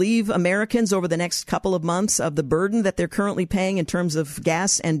prices and relieve Americans over the next couple of months of the burden that they're currently paying in terms of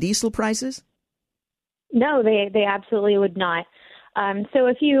gas and diesel prices? No, they absolutely would not. So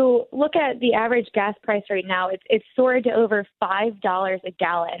if you look at the average gas price right now, it's soared to over $5 a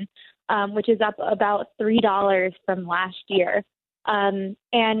gallon, which is up about $3 from last year. And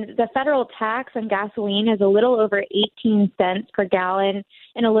the federal tax on gasoline is a little over 18 cents per gallon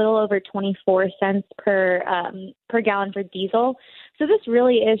and a little over 24 cents per gallon for diesel. So this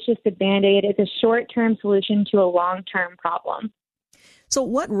really is just a Band-Aid. It's a short-term solution to a long-term problem. So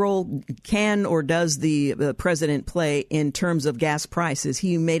what role can or does the president play in terms of gas prices?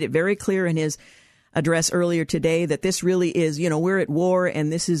 He made it very clear in his address earlier today that this really is, we're at war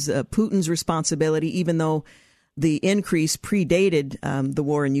and this is Putin's responsibility, even though the increase predated the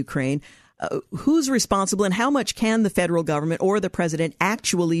war in Ukraine. Who's responsible and how much can the federal government or the president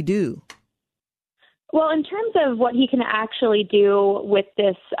actually do? Well, in terms of what he can actually do with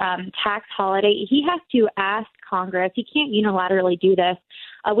this tax holiday, he has to ask Congress. He can't unilaterally do this,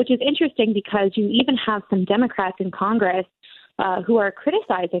 which is interesting because you even have some Democrats in Congress who are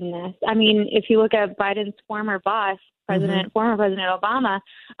criticizing this. I mean, if you look at Biden's former boss, former President Obama,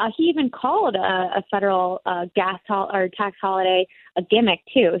 he even called a federal tax holiday a gimmick,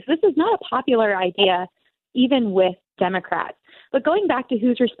 too. So this is not a popular idea, even with Democrats. But going back to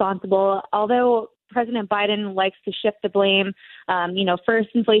who's responsible, although President Biden likes to shift the blame, first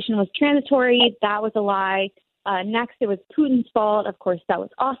inflation was transitory. That was a lie. Next, it was Putin's fault. Of course, that was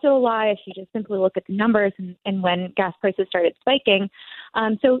also a lie if you just simply look at the numbers and when gas prices started spiking.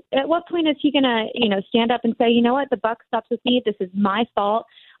 So at what point is he going to, stand up and say, you know what, the buck stops with me. This is my fault.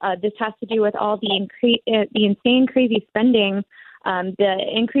 This has to do with all the insane, crazy spending, the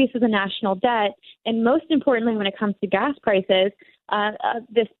increase of the national debt. And most importantly, when it comes to gas prices,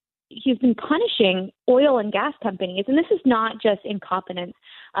 he's been punishing oil and gas companies. And this is not just incompetence.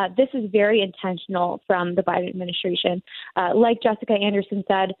 This is very intentional from the Biden administration. Like Jessica Anderson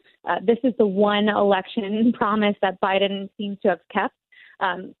said, this is the one election promise that Biden seems to have kept.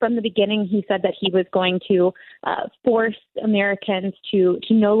 From the beginning, he said that he was going to force Americans to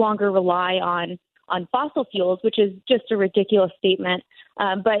no longer rely on fossil fuels, which is just a ridiculous statement.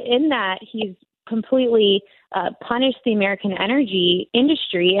 But in that, he's completely punished the American energy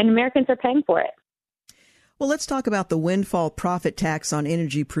industry, and Americans are paying for it. Well, let's talk about the windfall profit tax on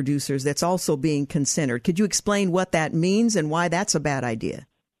energy producers that's also being considered. Could you explain what that means and why that's a bad idea?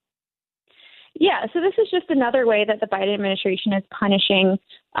 Yeah, so this is just another way that the Biden administration is punishing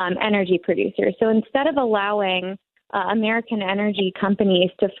energy producers. So instead of allowing American energy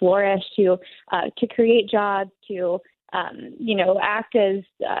companies to flourish, to create jobs, to act as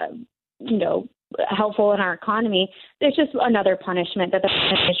helpful in our economy, there's just another punishment that the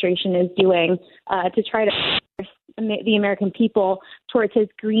administration is doing to try to force the American people towards his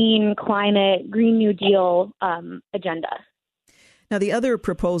green climate, Green New Deal agenda. Now, the other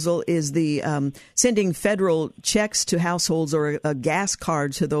proposal is the sending federal checks to households or a gas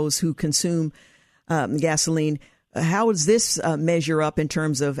card to those who consume gasoline. How does this measure up in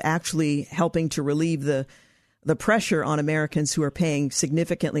terms of actually helping to relieve the pressure on Americans who are paying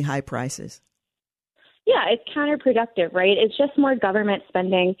significantly high prices? Yeah, it's counterproductive, right? It's just more government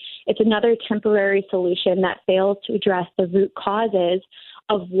spending. It's another temporary solution that fails to address the root causes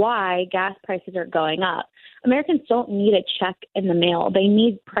of why gas prices are going up. Americans don't need a check in the mail. They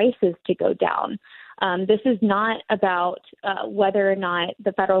need prices to go down. This is not about whether or not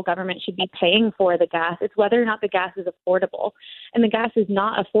the federal government should be paying for the gas. It's whether or not the gas is affordable. And the gas is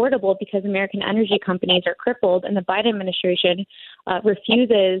not affordable because American energy companies are crippled, and the Biden administration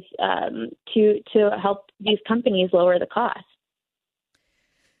refuses to help these companies lower the cost.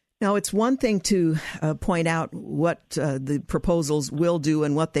 Now, it's one thing to point out what the proposals will do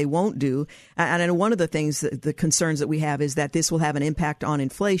and what they won't do. And I know one of the things, the concerns that we have is that this will have an impact on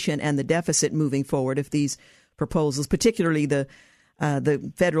inflation and the deficit moving forward if these proposals, particularly the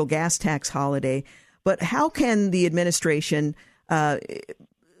federal gas tax holiday. But how can the administration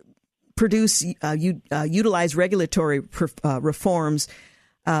utilize regulatory reforms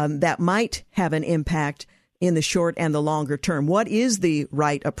that might have an impact in the short and the longer term? What is the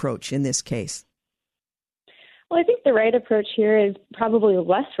right approach in this case? Well, I think the right approach here is probably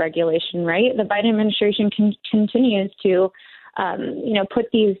less regulation, right? The Biden administration continues to, put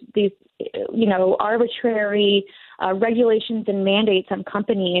these arbitrary regulations and mandates on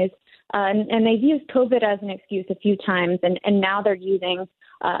companies. And they've used COVID as an excuse a few times, and now they're using,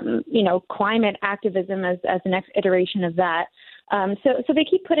 climate activism as the next iteration of that. So they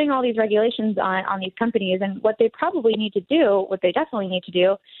keep putting all these regulations on these companies, and what they definitely need to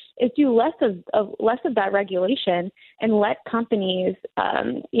do, is do less of that regulation and let companies,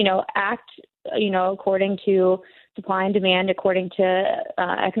 act, according to supply and demand, according to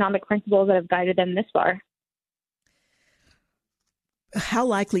economic principles that have guided them this far. how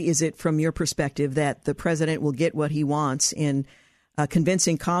likely is it, from your perspective, that the president will get what he wants in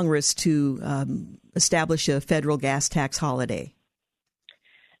convincing Congress to establish a federal gas tax holiday?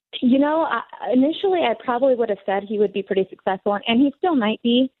 Initially, I probably would have said he would be pretty successful, and he still might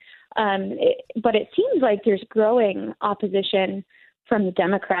be. But it seems like there's growing opposition from the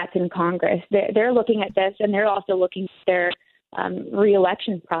Democrats in Congress. They're looking at this, and they're also looking at their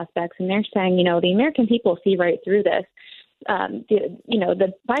reelection prospects, and they're saying, the American people see right through this.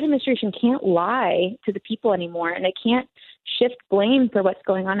 The Biden administration can't lie to the people anymore, and they can't shift blame for what's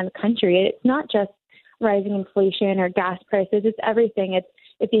going on in the country. It's not just rising inflation or gas prices; it's everything. It's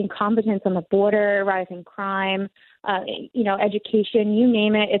the incompetence on the border, rising crime, education, you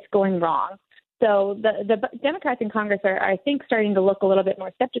name it, it's going wrong. So the Democrats in Congress are, I think, starting to look a little bit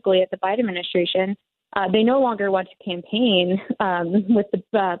more skeptically at the Biden administration. They no longer want to campaign with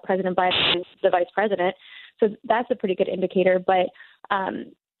the President Biden as the vice president. So that's a pretty good indicator. But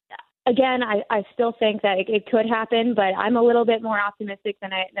again, I still think that it could happen, but I'm a little bit more optimistic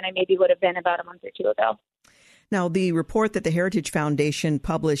than I maybe would have been about a month or two ago. Now, the report that the Heritage Foundation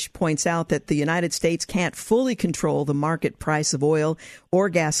published points out that the United States can't fully control the market price of oil or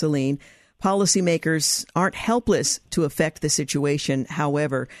gasoline. Policymakers aren't helpless to affect the situation.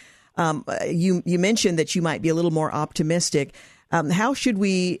 However, you mentioned that you might be a little more optimistic. How should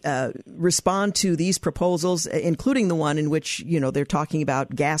we respond to these proposals, including the one in which, they're talking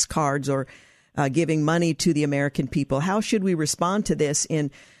about gas cards or giving money to the American people? How should we respond to this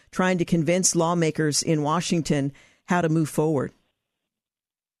in trying to convince lawmakers in Washington how to move forward?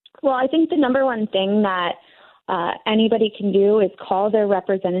 Well, I think the number one thing that anybody can do is call their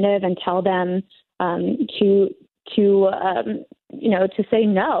representative and tell them to say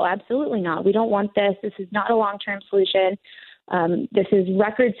no, absolutely not. We don't want this. This is not a long-term solution. This is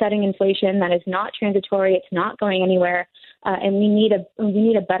record-setting inflation that is not transitory. It's not going anywhere, and we need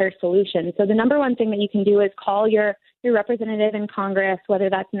a better solution. So the number one thing that you can do is call your representative in Congress, whether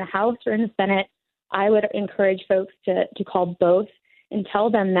that's in the House or in the Senate. I would encourage folks to call both and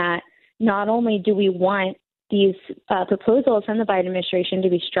tell them that not only do we want these proposals from the Biden administration to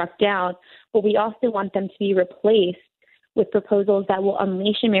be struck down, but we also want them to be replaced with proposals that will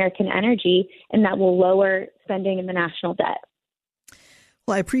unleash American energy and that will lower spending in the national debt.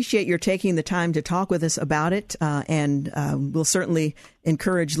 Well, I appreciate your taking the time to talk with us about it, and we'll certainly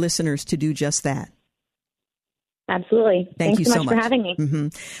encourage listeners to do just that. Absolutely. Thank you so much for having me. Mm-hmm.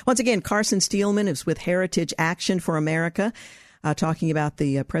 Once again, Carson Steelman is with Heritage Action for America, talking about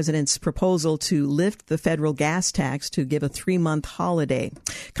the president's proposal to lift the federal gas tax to give a 3-month holiday.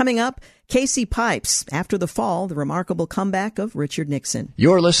 Coming up, Casey Pipes, after the fall, the remarkable comeback of Richard Nixon.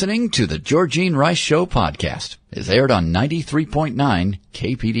 You're listening to the Georgene Rice Show podcast. It's aired on 93.9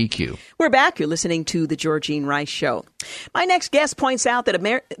 KPDQ. We're back. You're listening to the Georgene Rice Show. My next guest points out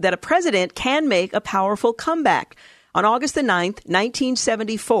that a president can make a powerful comeback. On August the 9th,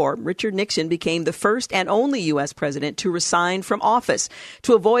 1974, Richard Nixon became the first and only U.S. president to resign from office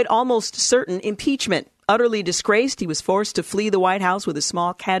to avoid almost certain impeachment. Utterly disgraced, he was forced to flee the White House with a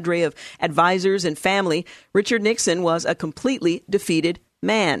small cadre of advisors and family. Richard Nixon was a completely defeated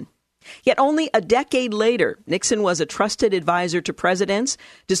man. Yet only a decade later, Nixon was a trusted advisor to presidents,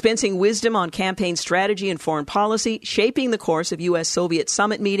 dispensing wisdom on campaign strategy and foreign policy, shaping the course of U.S.-Soviet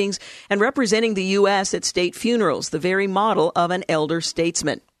summit meetings, and representing the U.S. at state funerals, the very model of an elder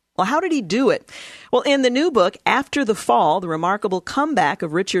statesman. Well, how did he do it? Well, in the new book, After the Fall, the remarkable comeback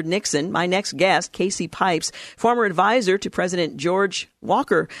of Richard Nixon, my next guest, Casey Pipes, former advisor to President George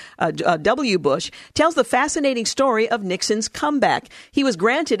Walker W. Bush, tells the fascinating story of Nixon's comeback. He was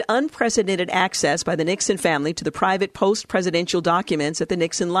granted unprecedented access by the Nixon family to the private post-presidential documents at the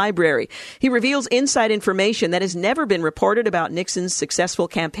Nixon Library. He reveals inside information that has never been reported about Nixon's successful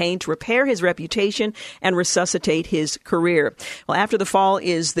campaign to repair his reputation and resuscitate his career. Well, After the Fall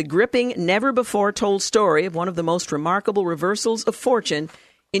is the gripping, never-before-told story of one of the most remarkable reversals of fortune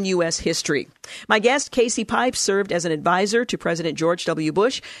in U.S. history. My guest, Casey Pipes, served as an advisor to President George W.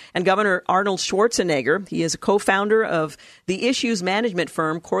 Bush and Governor Arnold Schwarzenegger. He is a co-founder of the issues management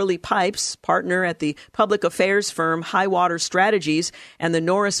firm Corley Pipes, partner at the public affairs firm Highwater Strategies, and the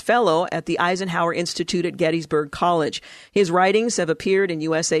Norris Fellow at the Eisenhower Institute at Gettysburg College. His writings have appeared in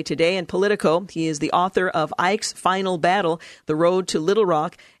USA Today and Politico. He is the author of Ike's Final Battle, The Road to Little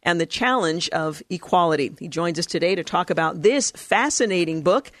Rock, and The Challenge of Equality. He joins us today to talk about this fascinating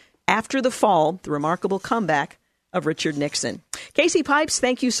book, After the Fall, the remarkable comeback of Richard Nixon. Casey Pipes,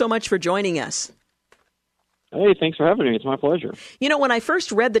 thank you so much for joining us. Hey, thanks for having me. It's my pleasure. You know, when I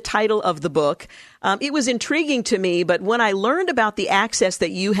first read the title of the book, it was intriguing to me, but when I learned about the access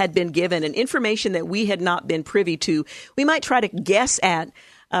that you had been given and information that we had not been privy to, we might try to guess at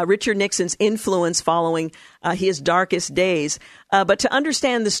Richard Nixon's influence following his darkest days. But to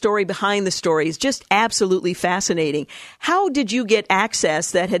understand the story behind the story is just absolutely fascinating. How did you get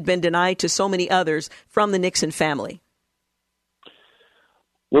access that had been denied to so many others from the Nixon family?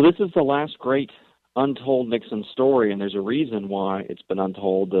 Well, this is the last great untold Nixon story, and there's a reason why it's been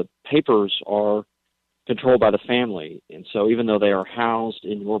untold. The papers are controlled by the family, and so even though they are housed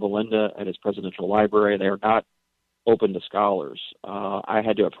in Yorba Linda at his presidential library, they are not open to scholars. I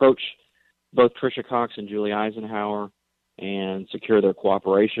had to approach both Tricia Cox and Julie Eisenhower and secure their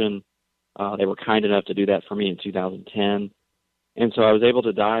cooperation. They were kind enough to do that for me in 2010, and so I was able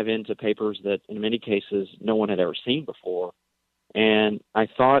to dive into papers that in many cases no one had ever seen before, and I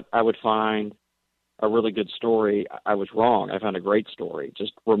thought I would find a really good story. I was wrong. I found a great story.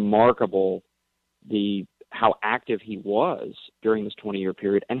 Just remarkable how active he was during this 20-year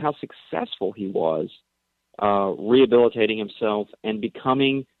period and how successful he was rehabilitating himself and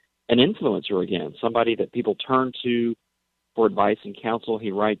becoming an influencer again, somebody that people turn to for advice and counsel. He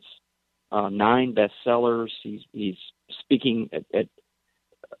writes 9 bestsellers. He's speaking at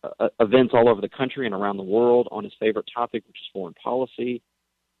events all over the country and around the world on his favorite topic, which is foreign policy.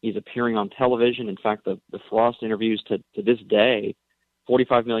 He's appearing on television. In fact, the Frost interviews to this day,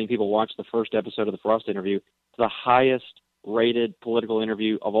 45 million people watched the first episode of the Frost interview. It's the highest rated political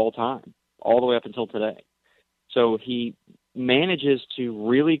interview of all time, all the way up until today. So he manages to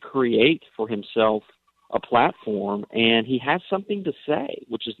really create for himself a platform, and he has something to say,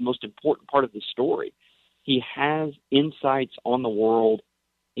 which is the most important part of the story. He has insights on the world.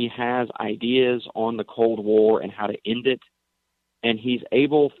 He has ideas on the Cold War and how to end it. And he's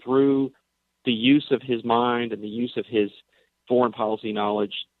able, through the use of his mind and the use of his foreign policy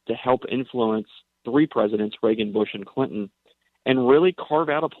knowledge, to help influence 3 presidents, Reagan, Bush, and Clinton, and really carve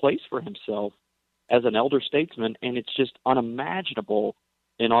out a place for himself as an elder statesman. And it's just unimaginable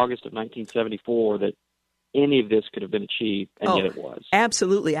in August of 1974 that any of this could have been achieved, and yet it was.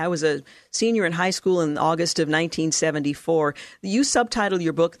 Absolutely. I was a senior in high school in August of 1974. You subtitle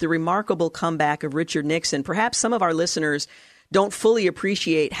your book, The Remarkable Comeback of Richard Nixon. Perhaps some of our listeners don't fully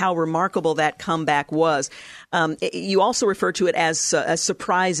appreciate how remarkable that comeback was. You also refer to it as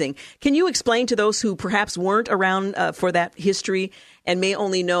surprising. Can you explain to those who perhaps weren't around for that history and may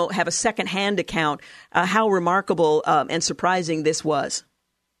only have a secondhand account how remarkable and surprising this was?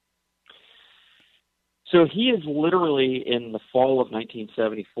 So he is literally, in the fall of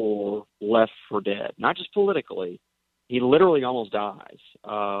 1974, left for dead, not just politically. He literally almost dies.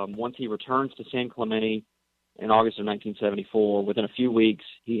 Once he returns to San Clemente in August of 1974, within a few weeks,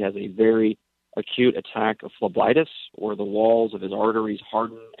 he has a very acute attack of phlebitis, where the walls of his arteries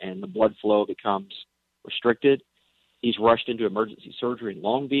harden and the blood flow becomes restricted. He's rushed into emergency surgery in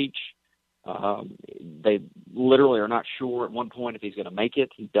Long Beach. They literally are not sure at one point if he's going to make it.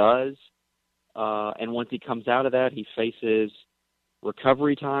 He does. And once he comes out of that, he faces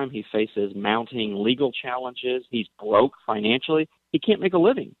recovery time. He faces mounting legal challenges. He's broke financially. He can't make a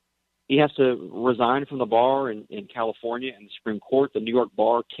living. He has to resign from the bar in California and the Supreme Court. The New York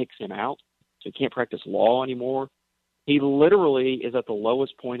bar kicks him out, so he can't practice law anymore. He literally is at the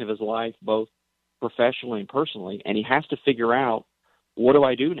lowest point of his life, both professionally and personally, and he has to figure out, what do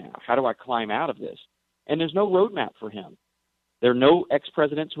I do now? How do I climb out of this? And there's no roadmap for him. There are no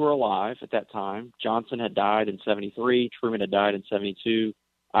ex-presidents who are alive at that time. Johnson had died in 73. Truman had died in 72.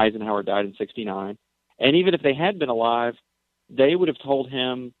 Eisenhower died in 69. And even if they had been alive, they would have told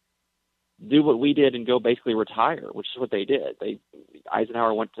him, do what we did and go basically retire, which is what they did.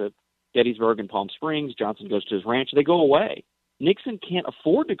 Eisenhower went to Gettysburg and Palm Springs. Johnson goes to his ranch. They go away. Nixon can't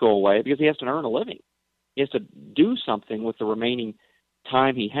afford to go away because he has to earn a living. He has to do something with the remaining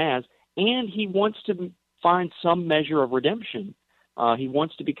time he has, and he wants to find some measure of redemption. He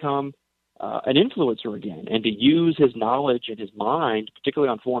wants to become an influencer again and to use his knowledge and his mind,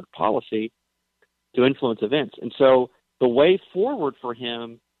 particularly on foreign policy, to influence events. And so the way forward for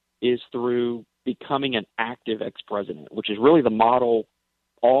him is through becoming an active ex-president, which is really the model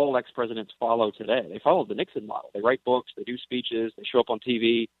all ex-presidents follow today. They follow the Nixon model. They write books, they do speeches, they show up on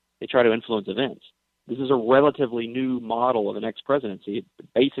TV, they try to influence events. This is a relatively new model of an ex-presidency. It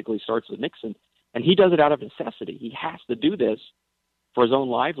basically starts with Nixon, and he does it out of necessity. He has to do this for his own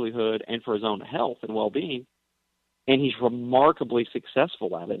livelihood and for his own health and well-being, and he's remarkably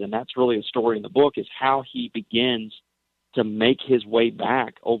successful at it. And that's really a story in the book, is how he begins to make his way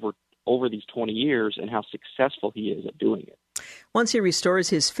back over these 20 years and how successful he is at doing it. once he restores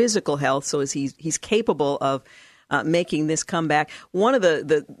his physical health, so as he's capable of making this comeback. One of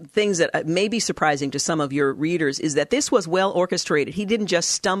the things that may be surprising to some of your readers is that this was well orchestrated. He didn't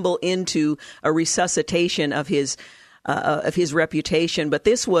just stumble into a resuscitation of his reputation, but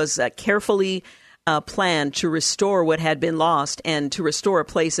this was carefully planned to restore what had been lost and to restore a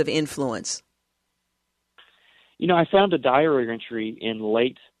place of influence. I found a diary entry in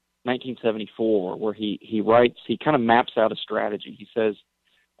late 1974 where he writes, he kind of maps out a strategy. He says,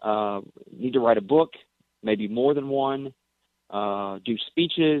 need to write a book, maybe more than one, do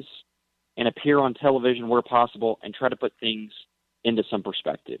speeches, and appear on television where possible, and try to put things into some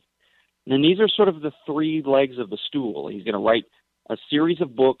perspective. And then these are sort of the three legs of the stool. He's going to write a series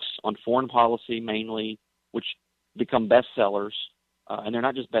of books on foreign policy mainly, which become bestsellers. And they're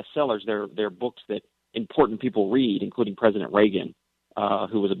not just bestsellers, they're books that important people read, including President Reagan,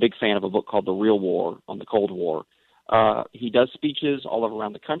 who was a big fan of a book called The Real War on the Cold War. He does speeches all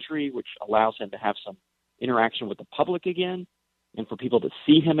around the country, which allows him to have some interaction with the public again, and for people to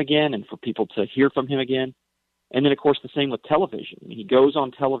see him again, and for people to hear from him again. And then, of course, the same with television. He goes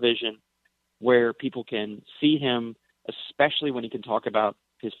on television where people can see him, especially when he can talk about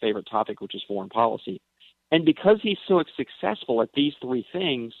his favorite topic, which is foreign policy. And because he's so successful at these three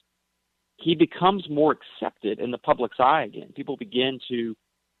things, he becomes more accepted in the public's eye again. People begin to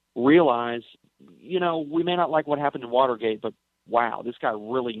realize, we may not like what happened in Watergate, but wow, this guy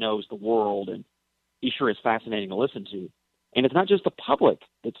really knows the world, and he sure is fascinating to listen to. And it's not just the public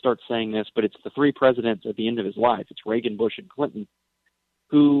that starts saying this, but it's the three presidents at the end of his life. It's Reagan, Bush, and Clinton,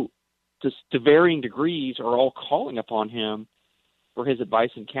 who, to varying degrees, are all calling upon him for his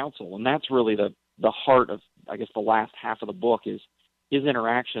advice and counsel. And that's really the heart of, I guess, the last half of the book is his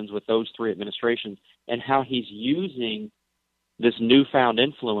interactions with those three administrations and how he's using this newfound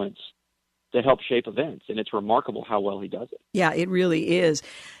influence to help shape events. And it's remarkable how well he does it. Yeah, it really is.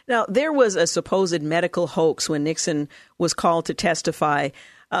 Now, there was a supposed medical hoax when Nixon was called to testify.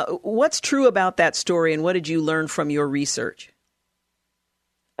 What's true about that story, and what did you learn from your research?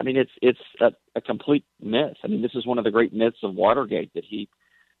 I mean, it's a complete myth. I mean, this is one of the great myths of Watergate, that he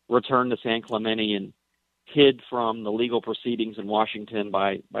returned to San Clemente and hid from the legal proceedings in Washington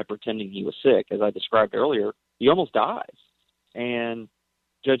by pretending he was sick. As I described earlier, he almost dies. And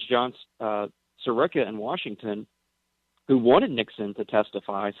Judge John Sirica in Washington, who wanted Nixon to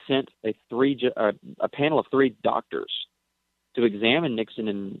testify, sent a panel of three doctors to examine Nixon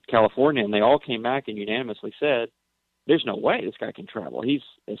in California, and they all came back and unanimously said, there's no way this guy can travel. He's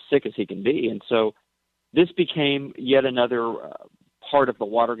as sick as he can be. And so this became yet another part of the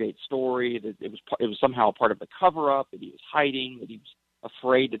Watergate story, that it was somehow a part of the cover-up, that he was hiding, that he was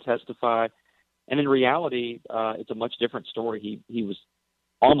afraid to testify. And in reality, it's a much different story. He was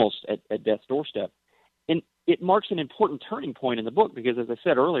almost at death's doorstep. And it marks an important turning point in the book because, as I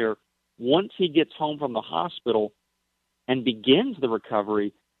said earlier, once he gets home from the hospital and begins the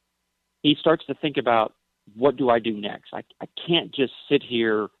recovery, he starts to think about, what do I do next? I can't just sit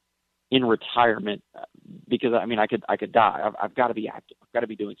here in retirement because, I mean, I could die. I've got to be active. I've got to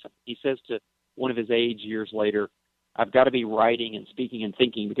be doing something. He says to one of his aides years later, I've got to be writing and speaking and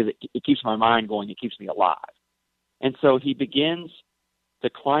thinking because it keeps my mind going. It keeps me alive. And so he begins to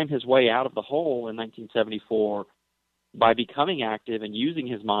climb his way out of the hole in 1974 by becoming active and using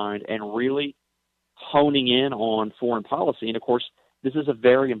his mind and really honing in on foreign policy. And, of course, this is a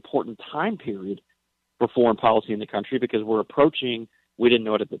very important time period for foreign policy in the country because we're approaching, we didn't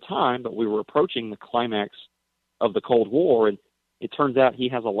know it at the time, but we were approaching the climax of the Cold War. And it turns out he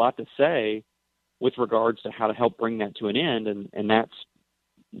has a lot to say with regards to how to help bring that to an end. And that's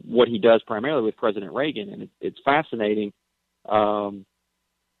what he does primarily with President Reagan. And it's fascinating,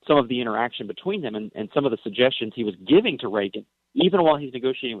 some of the interaction between them and some of the suggestions he was giving to Reagan. Even while he's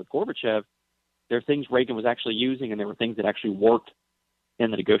negotiating with Gorbachev, there are things Reagan was actually using, and there were things that actually worked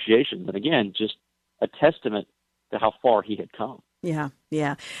in the negotiations. And again, just a testament to how far he had come. Yeah.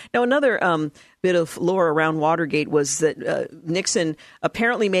 Now, another bit of lore around Watergate was that Nixon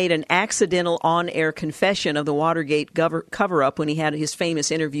apparently made an accidental on-air confession of the Watergate cover-up when he had his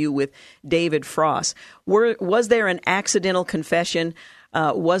famous interview with David Frost. Was there an accidental confession?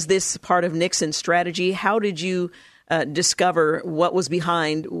 Was this part of Nixon's strategy? How did you discover what was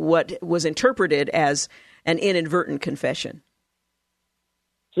behind what was interpreted as an inadvertent confession?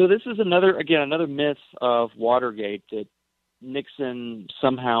 So this is another myth of Watergate, that Nixon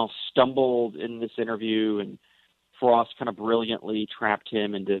somehow stumbled in this interview and Frost kind of brilliantly trapped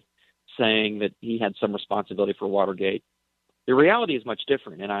him into saying that he had some responsibility for Watergate. The reality is much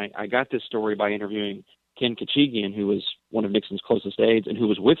different, and I got this story by interviewing Ken Kachigian, who was one of Nixon's closest aides and who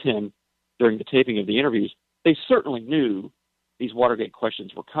was with him during the taping of the interviews. They certainly knew these Watergate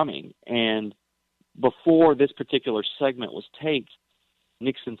questions were coming. And before this particular segment was taped,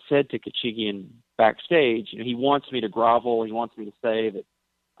 Nixon said to Kachighian backstage, he wants me to grovel. He wants me to say that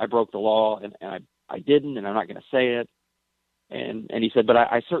I broke the law, and I didn't, and I'm not going to say it. And he said, but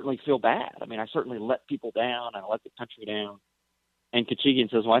I certainly feel bad. I mean, I certainly let people down. I let the country down. And Kachighian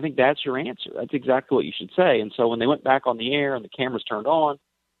says, well, I think that's your answer. That's exactly what you should say. And so when they went back on the air and the cameras turned on,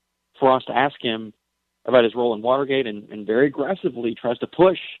 Frost asked him about his role in Watergate and very aggressively tries to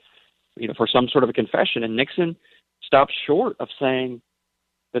push, for some sort of a confession. And Nixon stops short of saying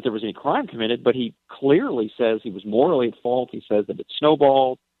that there was any crime committed, but he clearly says he was morally at fault. He says that it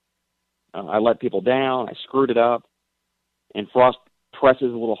snowballed. I let people down. I screwed it up. And Frost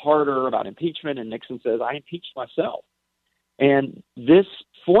presses a little harder about impeachment, and Nixon says, I impeached myself. And this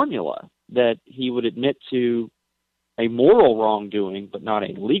formula that he would admit to a moral wrongdoing, but not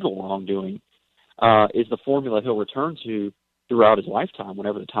a legal wrongdoing, is the formula he'll return to throughout his lifetime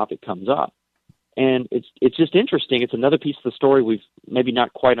whenever the topic comes up. And it's just interesting. It's another piece of the story we've maybe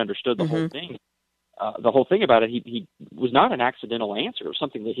not quite understood the whole thing. The whole thing about it, he was not an accidental answer. It was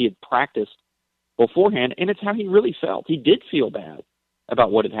something that he had practiced beforehand, and it's how he really felt. He did feel bad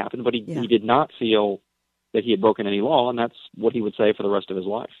about what had happened, but he did not feel that he had broken any law, and that's what he would say for the rest of his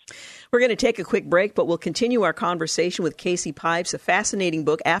life. We're going to take a quick break, but we'll continue our conversation with Casey Pipes, a fascinating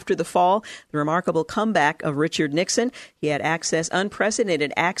book, After the Fall, The Remarkable Comeback of Richard Nixon. He had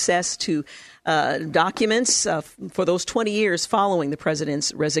unprecedented access to documents for those 20 years following the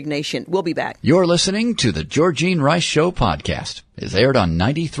president's resignation. We'll be back. You're listening to the Georgene Rice Show podcast. It's aired on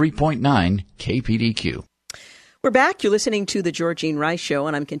 93.9 KPDQ. We're back. You're listening to the Georgene Rice Show,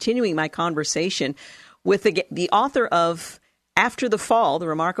 and I'm continuing my conversation with the author of After the Fall, The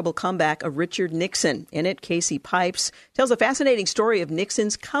Remarkable Comeback of Richard Nixon. In it, Casey Pipes tells a fascinating story of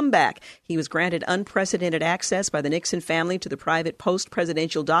Nixon's comeback. He was granted unprecedented access by the Nixon family to the private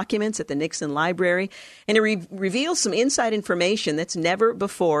post-presidential documents at the Nixon Library, and it reveals some inside information that's never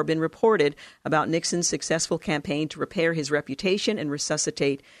before been reported about Nixon's successful campaign to repair his reputation and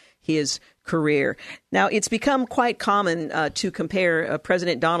resuscitate his career. Now, it's become quite common to compare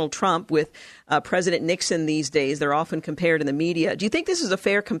President Donald Trump with President Nixon these days. They're often compared in the media. Do you think this is a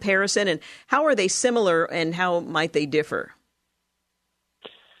fair comparison, and how are they similar, and how might they differ?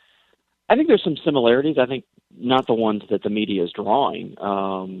 I think there's some similarities. I think not the ones that the media is drawing.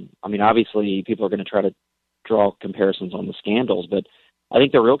 Obviously, people are going to try to draw comparisons on the scandals, but I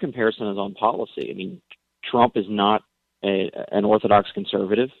think the real comparison is on policy. Trump is not an orthodox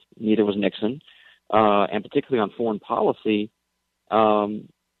conservative. Neither was Nixon. And particularly on foreign policy,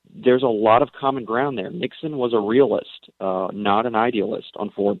 there's a lot of common ground there. Nixon was a realist, not an idealist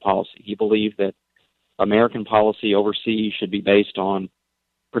on foreign policy. He believed that American policy overseas should be based on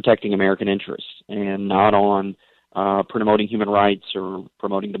protecting American interests and not on promoting human rights or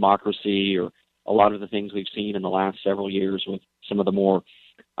promoting democracy or a lot of the things we've seen in the last several years with some of the more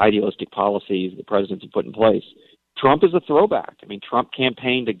idealistic policies the presidents have put in place. Trump is a throwback. Trump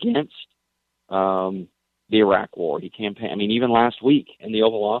campaigned against the Iraq War. He campaigned. Even last week in the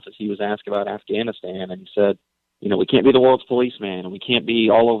Oval Office, he was asked about Afghanistan, and he said, we can't be the world's policeman, and we can't be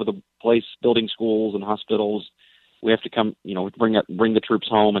all over the place building schools and hospitals. We have to come, bring the troops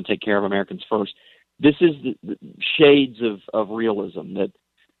home and take care of Americans first. This is the shades of realism that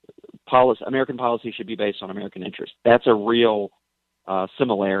American policy should be based on American interests. That's a real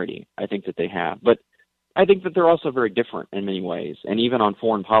similarity, I think, that they have. But I think that they're also very different in many ways. And even on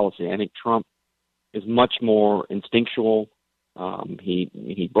foreign policy, I think Trump is much more instinctual.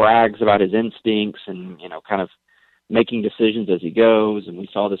 He brags about his instincts and, kind of making decisions as he goes. And we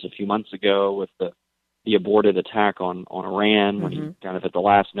saw this a few months ago with the aborted attack on Iran when he kind of at the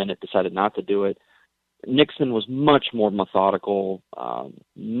last minute decided not to do it. Nixon was much more methodical,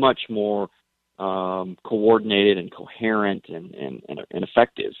 much more coordinated and coherent and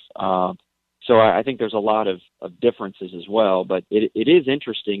effective. So I think there's a lot of differences as well, but it is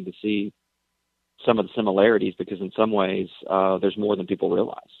interesting to see some of the similarities because in some ways there's more than people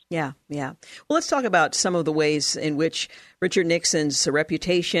realize. Yeah. Well, let's talk about some of the ways in which Richard Nixon's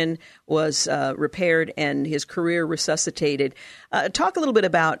reputation was repaired and his career resuscitated. Talk a little bit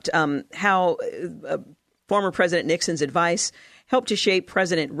about how former President Nixon's advice helped to shape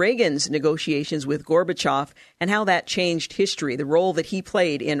President Reagan's negotiations with Gorbachev and how that changed history, the role that he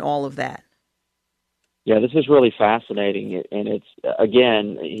played in all of that. Yeah, this is really fascinating, and it's,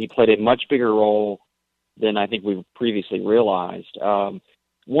 again, he played a much bigger role than I think we previously realized.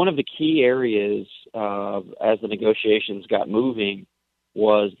 One of the key areas as the negotiations got moving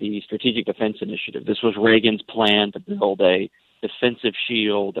was the Strategic Defense Initiative. This was Reagan's plan to build a defensive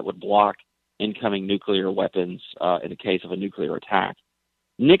shield that would block incoming nuclear weapons in the case of a nuclear attack.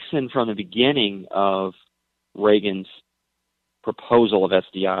 Nixon, from the beginning of Reagan's proposal of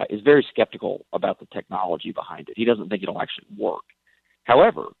SDI, is very skeptical about the technology behind it. He doesn't think it'll actually work.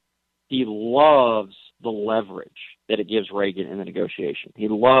 However, he loves the leverage that it gives Reagan in the negotiation. He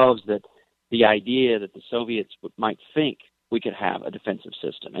loves that the idea that the Soviets might think we could have a defensive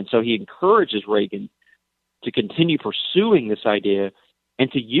system. And so he encourages Reagan to continue pursuing this idea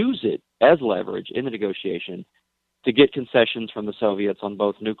and to use it as leverage in the negotiation to get concessions from the Soviets on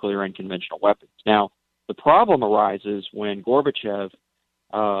both nuclear and conventional weapons. Now, the problem arises when Gorbachev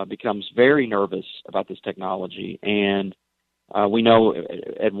becomes very nervous about this technology. And we know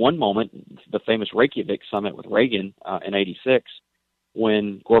at one moment, the famous Reykjavik summit with Reagan in 86,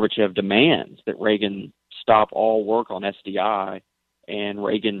 when Gorbachev demands that Reagan stop all work on SDI, and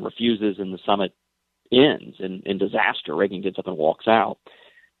Reagan refuses and the summit ends in disaster. Reagan gets up and walks out.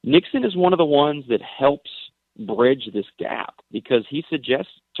 Nixon is one of the ones that helps bridge this gap, because he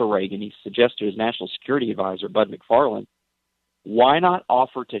suggests to Reagan, he suggests to his national security advisor, Bud McFarlane, why not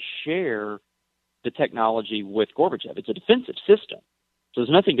offer to share the technology with Gorbachev? It's a defensive system, so there's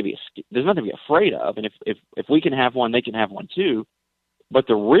nothing to be afraid of. And if we can have one, they can have one too. But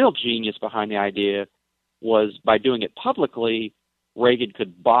the real genius behind the idea was, by doing it publicly, Reagan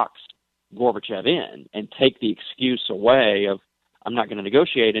could box Gorbachev in and take the excuse away of, I'm not going to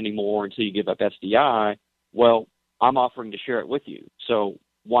negotiate anymore until you give up SDI. Well, I'm offering to share it with you, so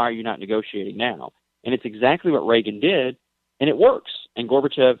why are you not negotiating now? And it's exactly what Reagan did, and it works. And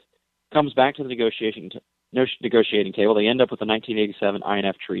Gorbachev comes back to the negotiating table. They end up with the 1987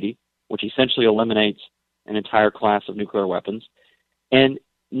 INF Treaty, which essentially eliminates an entire class of nuclear weapons. And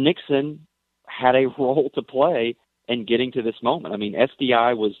Nixon had a role to play in getting to this moment. I mean,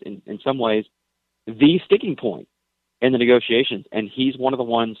 SDI was, in some ways, the sticking point in the negotiations, and he's one of the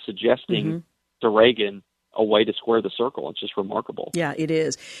ones suggesting to Reagan a way to square the circle. It's just remarkable. Yeah, it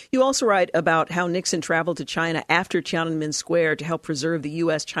is. You also write about how Nixon traveled to China after Tiananmen Square to help preserve the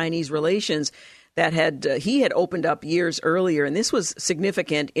U.S.-Chinese relations that he had opened up years earlier, and this was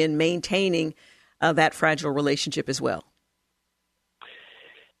significant in maintaining that fragile relationship as well.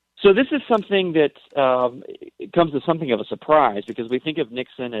 So this is something that comes as something of a surprise, because we think of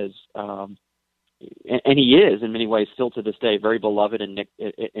Nixon as, and he is in many ways still to this day, very beloved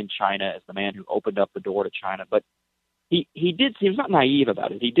in China as the man who opened up the door to China. But he was not naive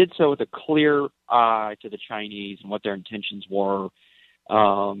about it. He did so with a clear eye to the Chinese and what their intentions were.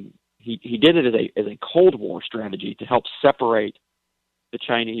 He did it as a Cold War strategy to help separate the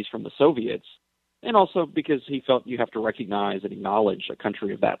Chinese from the Soviets. And also because he felt you have to recognize and acknowledge a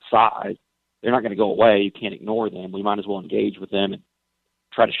country of that size. They're not going to go away. You can't ignore them. We might as well engage with them and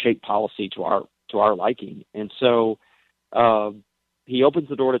try to shape policy to our liking. And so he opens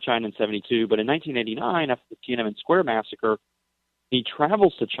the door to China in 1972. But in 1989, after the Tiananmen Square massacre, he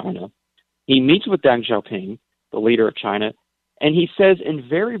travels to China. He meets with Deng Xiaoping, the leader of China, and he says in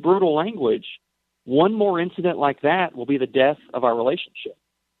very brutal language, one more incident like that will be the death of our relationship.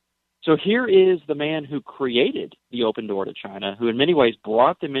 So here is the man who created the open door to China, who in many ways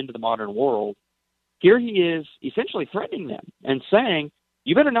brought them into the modern world. Here he is essentially threatening them and saying,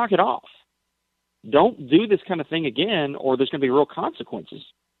 you better knock it off. Don't do this kind of thing again, or there's going to be real consequences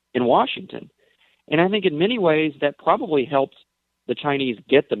in Washington. And I think in many ways that probably helped the Chinese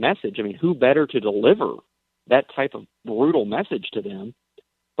get the message. I mean, who better to deliver that type of brutal message to them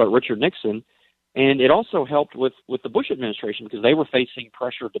but Richard Nixon? And it also helped with the Bush administration, because they were facing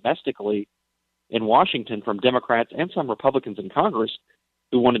pressure domestically in Washington from Democrats and some Republicans in Congress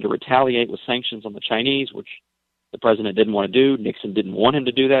who wanted to retaliate with sanctions on the Chinese, which the president didn't want to do. Nixon didn't want him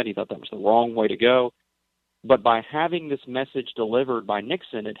to do that. He thought that was the wrong way to go. But by having this message delivered by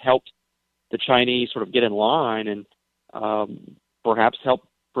Nixon, it helped the Chinese sort of get in line and perhaps help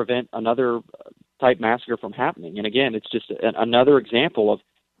prevent another type massacre from happening. And again, it's just another example of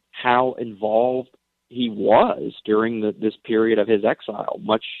how involved he was during this period of his exile,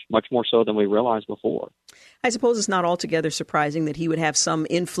 much more so than we realized before. I suppose it's not altogether surprising that he would have some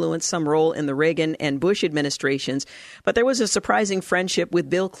influence, some role in the Reagan and Bush administrations, but there was a surprising friendship with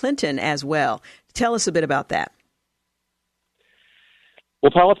Bill Clinton as well. Tell us a bit about that.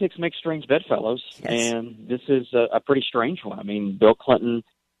 Well, politics makes strange bedfellows, yes. And this is a pretty strange one. I mean, Bill Clinton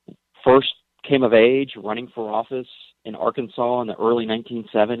first came of age running for office in Arkansas in the early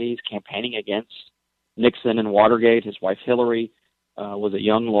 1970s, campaigning against Nixon and Watergate. His wife Hillary was a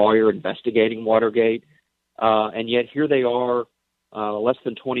young lawyer investigating Watergate. And yet here they are less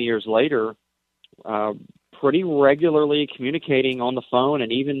than 20 years later, pretty regularly communicating on the phone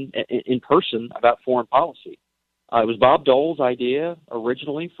and even in person about foreign policy. It was Bob Dole's idea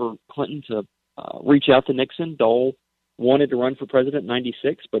originally for Clinton to reach out to Nixon. Dole wanted to run for president in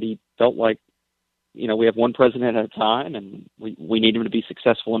 96, but he felt like, we have one president at a time, and we need him to be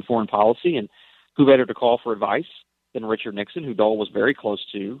successful in foreign policy. And who better to call for advice than Richard Nixon, who Dole was very close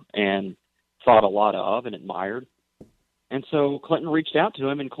to and thought a lot of and admired. And so Clinton reached out to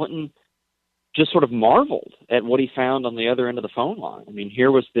him, and Clinton just sort of marveled at what he found on the other end of the phone line. I mean,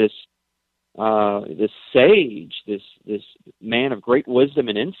 here was this sage, this man of great wisdom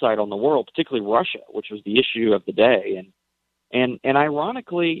and insight on the world, particularly Russia, which was the issue of the day. And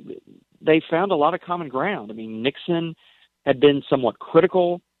ironically, they found a lot of common ground. I mean, Nixon had been somewhat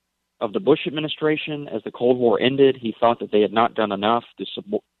critical of the Bush administration as the Cold War ended. He thought that they had not done enough to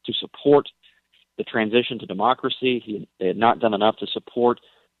support the transition to democracy. They had not done enough to support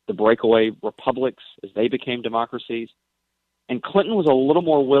the breakaway republics as they became democracies. And Clinton was a little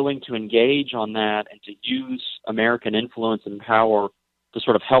more willing to engage on that and to use American influence and power to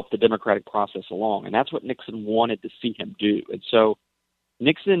sort of help the democratic process along. And that's what Nixon wanted to see him do. And so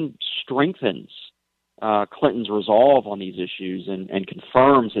Nixon strengthens Clinton's resolve on these issues and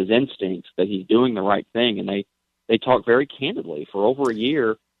confirms his instincts that he's doing the right thing. And they talk very candidly for over a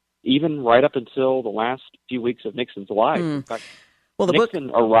year, even right up until the last few weeks of Nixon's life. In fact, Nixon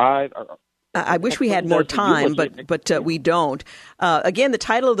arrived. I wish we had more time, but we don't. Again, the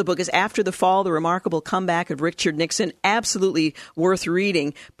title of the book is After the Fall, The Remarkable Comeback of Richard Nixon. Absolutely worth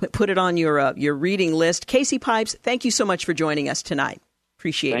reading. Put it on your reading list. Casey Pipes, thank you so much for joining us tonight.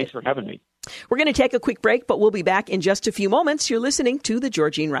 Appreciate it. Thanks for having me. We're going to take a quick break, but we'll be back in just a few moments. You're listening to The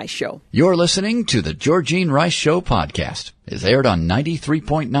Georgene Rice Show. You're listening to The Georgene Rice Show podcast. It's aired on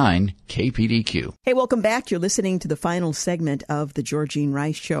 93.9 KPDQ. Hey, welcome back. You're listening to the final segment of The Georgene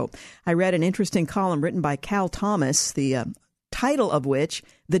Rice Show. I read an interesting column written by Cal Thomas, the title of which,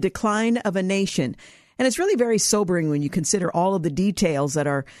 The Decline of a Nation. And it's really very sobering when you consider all of the details that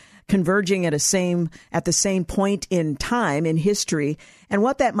are converging at the same point in time in history and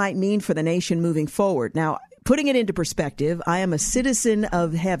what that might mean for the nation moving forward. Now, putting it into perspective, I am a citizen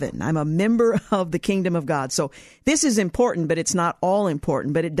of heaven. I'm a member of the kingdom of God. So this is important, but it's not all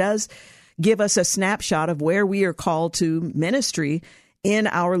important. But it does give us a snapshot of where we are called to ministry in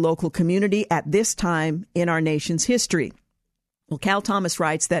our local community at this time in our nation's history. Well, Cal Thomas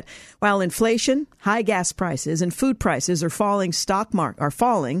writes that while inflation, high gas prices, and food prices are falling, stock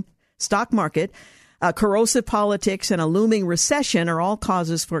market, corrosive politics, and a looming recession are all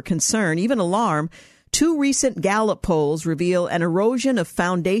causes for concern, even alarm. Two recent Gallup polls reveal an erosion of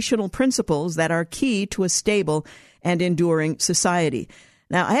foundational principles that are key to a stable and enduring society.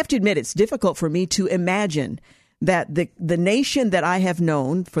 Now, I have to admit, it's difficult for me to imagine that the nation that I have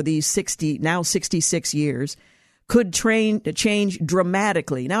known for these 66 years could change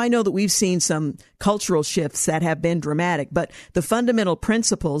dramatically. Now, I know that we've seen some cultural shifts that have been dramatic, but the fundamental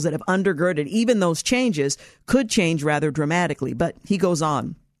principles that have undergirded even those changes could change rather dramatically. But he goes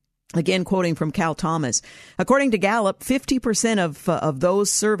on. Again, quoting from Cal Thomas, according to Gallup, 50% of those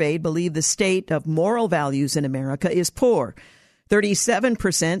surveyed believe the state of moral values in America is poor.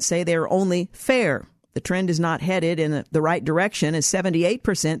 37% say they are only fair. The trend is not headed in the right direction, as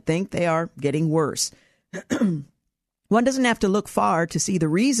 78% think they are getting worse. One doesn't have to look far to see the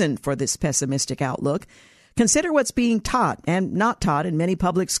reason for this pessimistic outlook. Consider what's being taught and not taught in many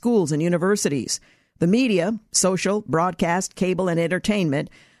public schools and universities. The media, social, broadcast, cable, and entertainment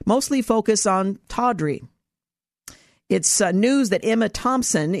mostly focus on tawdry. It's news that Emma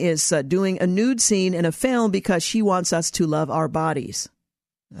Thompson is doing a nude scene in a film because she wants us to love our bodies.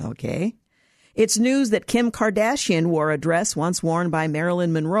 Okay. It's news that Kim Kardashian wore a dress once worn by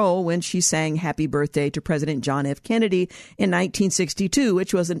Marilyn Monroe when she sang Happy Birthday to President John F. Kennedy in 1962,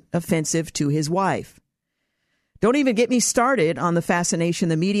 which was offensive to his wife. Don't even get me started on the fascination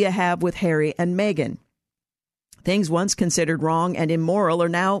the media have with Harry and Meghan. Things once considered wrong and immoral are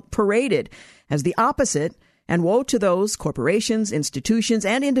now paraded as the opposite, and woe to those corporations, institutions,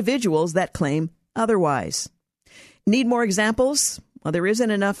 and individuals that claim otherwise. Need more examples? Well, there isn't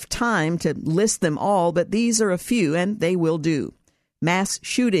enough time to list them all, but these are a few, and they will do. Mass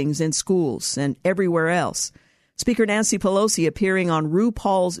shootings in schools and everywhere else. Speaker Nancy Pelosi appearing on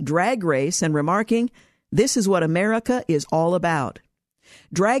RuPaul's Drag Race and remarking, "This is what America is all about."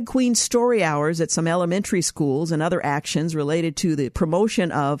 Drag queen story hours at some elementary schools and other actions related to the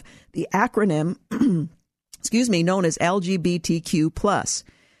promotion of the acronym, known as LGBTQ+.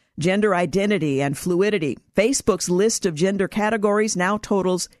 Gender identity and fluidity. Facebook's list of gender categories now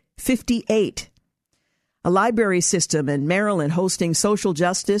totals 58. A library system in Maryland hosting social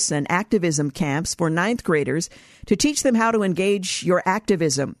justice and activism camps for ninth graders to teach them how to engage your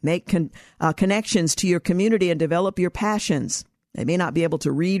activism, make connections to your community, and develop your passions. They may not be able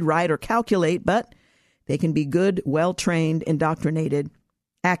to read, write, or calculate, but they can be good, well-trained, indoctrinated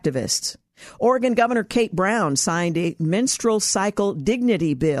activists. Oregon Governor Kate Brown signed a menstrual cycle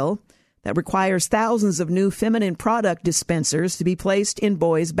dignity bill that requires thousands of new feminine product dispensers to be placed in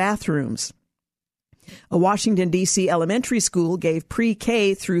boys' bathrooms. A Washington, D.C. elementary school gave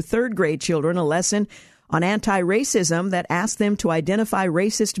pre-K through third grade children a lesson on anti-racism that asked them to identify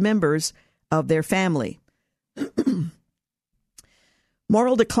racist members of their family.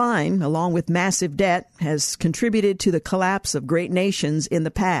 Moral decline, along with massive debt, has contributed to the collapse of great nations in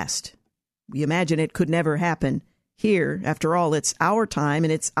the past. We imagine it could never happen here. After all, it's our time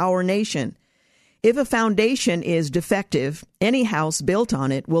and it's our nation. If a foundation is defective, any house built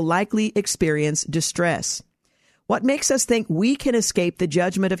on it will likely experience distress. What makes us think we can escape the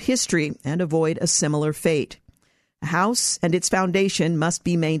judgment of history and avoid a similar fate? A house and its foundation must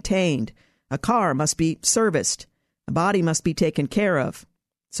be maintained. A car must be serviced. A body must be taken care of.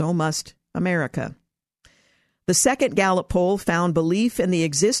 So must America. The second Gallup poll found belief in the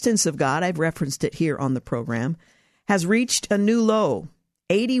existence of God, I've referenced it here on the program, has reached a new low.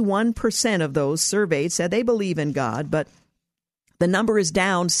 81% of those surveyed said they believe in God, but the number is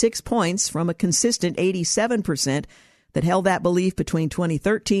down 6 points from a consistent 87% that held that belief between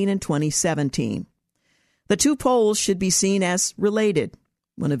 2013 and 2017. The two polls should be seen as related.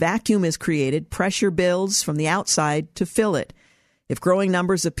 When a vacuum is created, pressure builds from the outside to fill it. If growing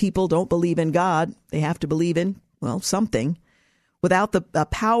numbers of people don't believe in God, they have to believe in, well, something. Without the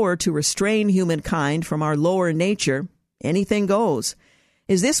power to restrain humankind from our lower nature, anything goes.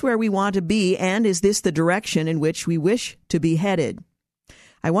 Is this where we want to be, and is this the direction in which we wish to be headed?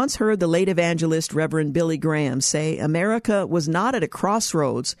 I once heard the late evangelist Reverend Billy Graham say America was not at a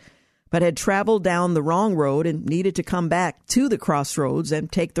crossroads, but had traveled down the wrong road and needed to come back to the crossroads and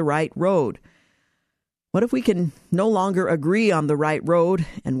take the right road. What if we can no longer agree on the right road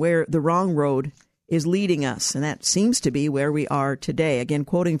and where the wrong road is leading us? And that seems to be where we are today. Again,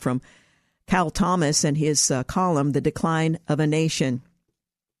 quoting from Cal Thomas and his column, The Decline of a Nation.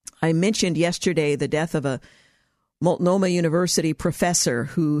 I mentioned yesterday the death of a Multnomah University professor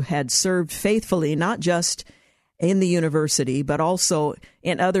who had served faithfully, not just in the university, but also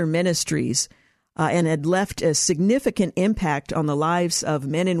in other ministries, and had left a significant impact on the lives of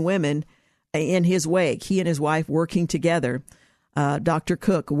men and women in his wake. He and his wife working together, Dr.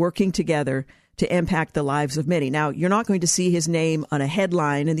 Cook, working together to impact the lives of many. Now, you're not going to see his name on a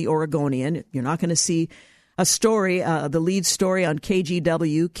headline in the Oregonian. You're not going to see a story, the lead story on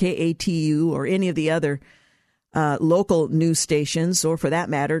KGW, KATU, or any of the other local news stations, or for that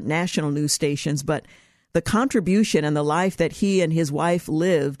matter, national news stations. But the contribution and the life that he and his wife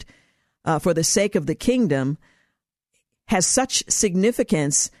lived for the sake of the kingdom has such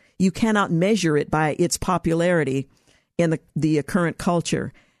significance, you cannot measure it by its popularity in the current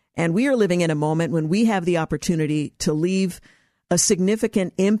culture. And we are living in a moment when we have the opportunity to leave a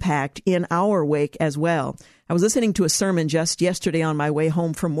significant impact in our wake as well. I was listening to a sermon just yesterday on my way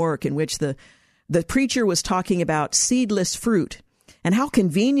home from work in which the preacher was talking about seedless fruit and how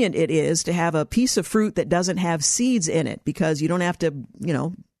convenient it is to have a piece of fruit that doesn't have seeds in it because you don't have to,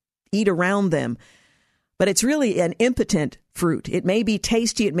 eat around them. But it's really an impotent fruit. It may be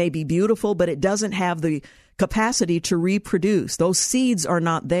tasty, it may be beautiful, but it doesn't have the capacity to reproduce. Those seeds are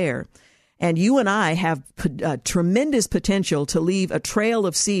not there. And you and I have tremendous potential to leave a trail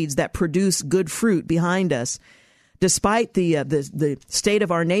of seeds that produce good fruit behind us, despite the state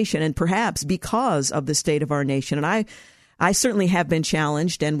of our nation, and perhaps because of the state of our nation. And I certainly have been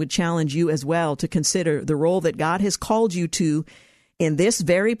challenged and would challenge you as well to consider the role that God has called you to in this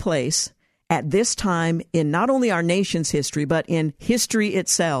very place at this time in not only our nation's history, but in history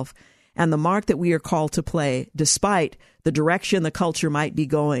itself, and the mark that we are called to play, despite the direction the culture might be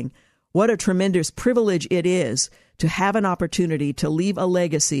going. What a tremendous privilege it is to have an opportunity to leave a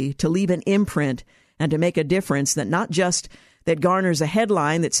legacy, to leave an imprint, and to make a difference that not just that garners a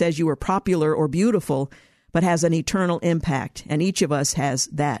headline that says you were popular or beautiful, but has an eternal impact. And each of us has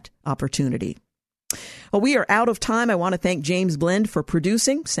that opportunity. Well, we are out of time. I want to thank James Blend for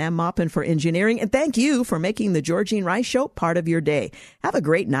producing, Sam Maupin for engineering, and thank you for making the Georgene Rice Show part of your day. Have a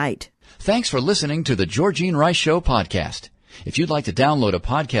great night. Thanks for listening to the Georgene Rice Show podcast. If you'd like to download a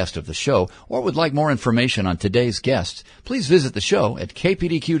podcast of the show or would like more information on today's guests, please visit the show at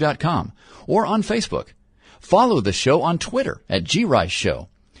kpdq.com or on Facebook. Follow the show on Twitter at GRiceShow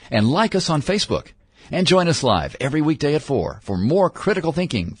and like us on Facebook. And join us live every weekday at 4 for more critical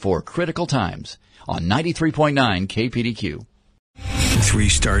thinking for critical times on 93.9 KPDQ.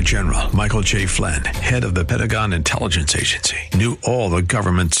 3-star General Michael J. Flynn, head of the Pentagon Intelligence Agency, knew all the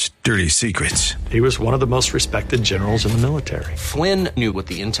government's dirty secrets. He was one of the most respected generals in the military. Flynn knew what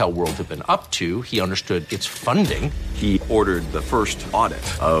the intel world had been up to. He understood its funding. He ordered the first audit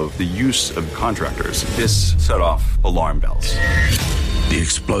of the use of contractors. This set off alarm bells. The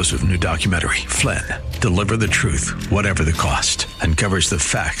explosive new documentary, Flynn, Deliver the Truth, Whatever the Cost, uncovers the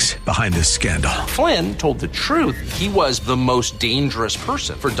facts behind this scandal. Flynn told the truth. He was the most dangerous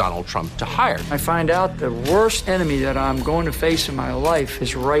person for Donald Trump to hire. I find out the worst enemy that I'm going to face in my life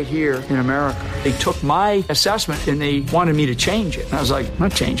is right here in America. They took my assessment and they wanted me to change it. And I was like, I'm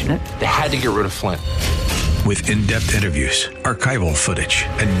not changing it. They had to get rid of Flynn. With in-depth interviews, archival footage,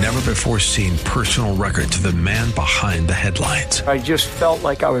 and never-before-seen personal records of the man behind the headlines. I just felt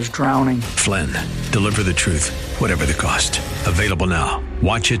like I was drowning. Flynn, Deliver the Truth, Whatever the Cost. Available now.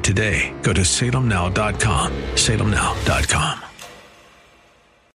 Watch it today. Go to salemnow.com. salemnow.com.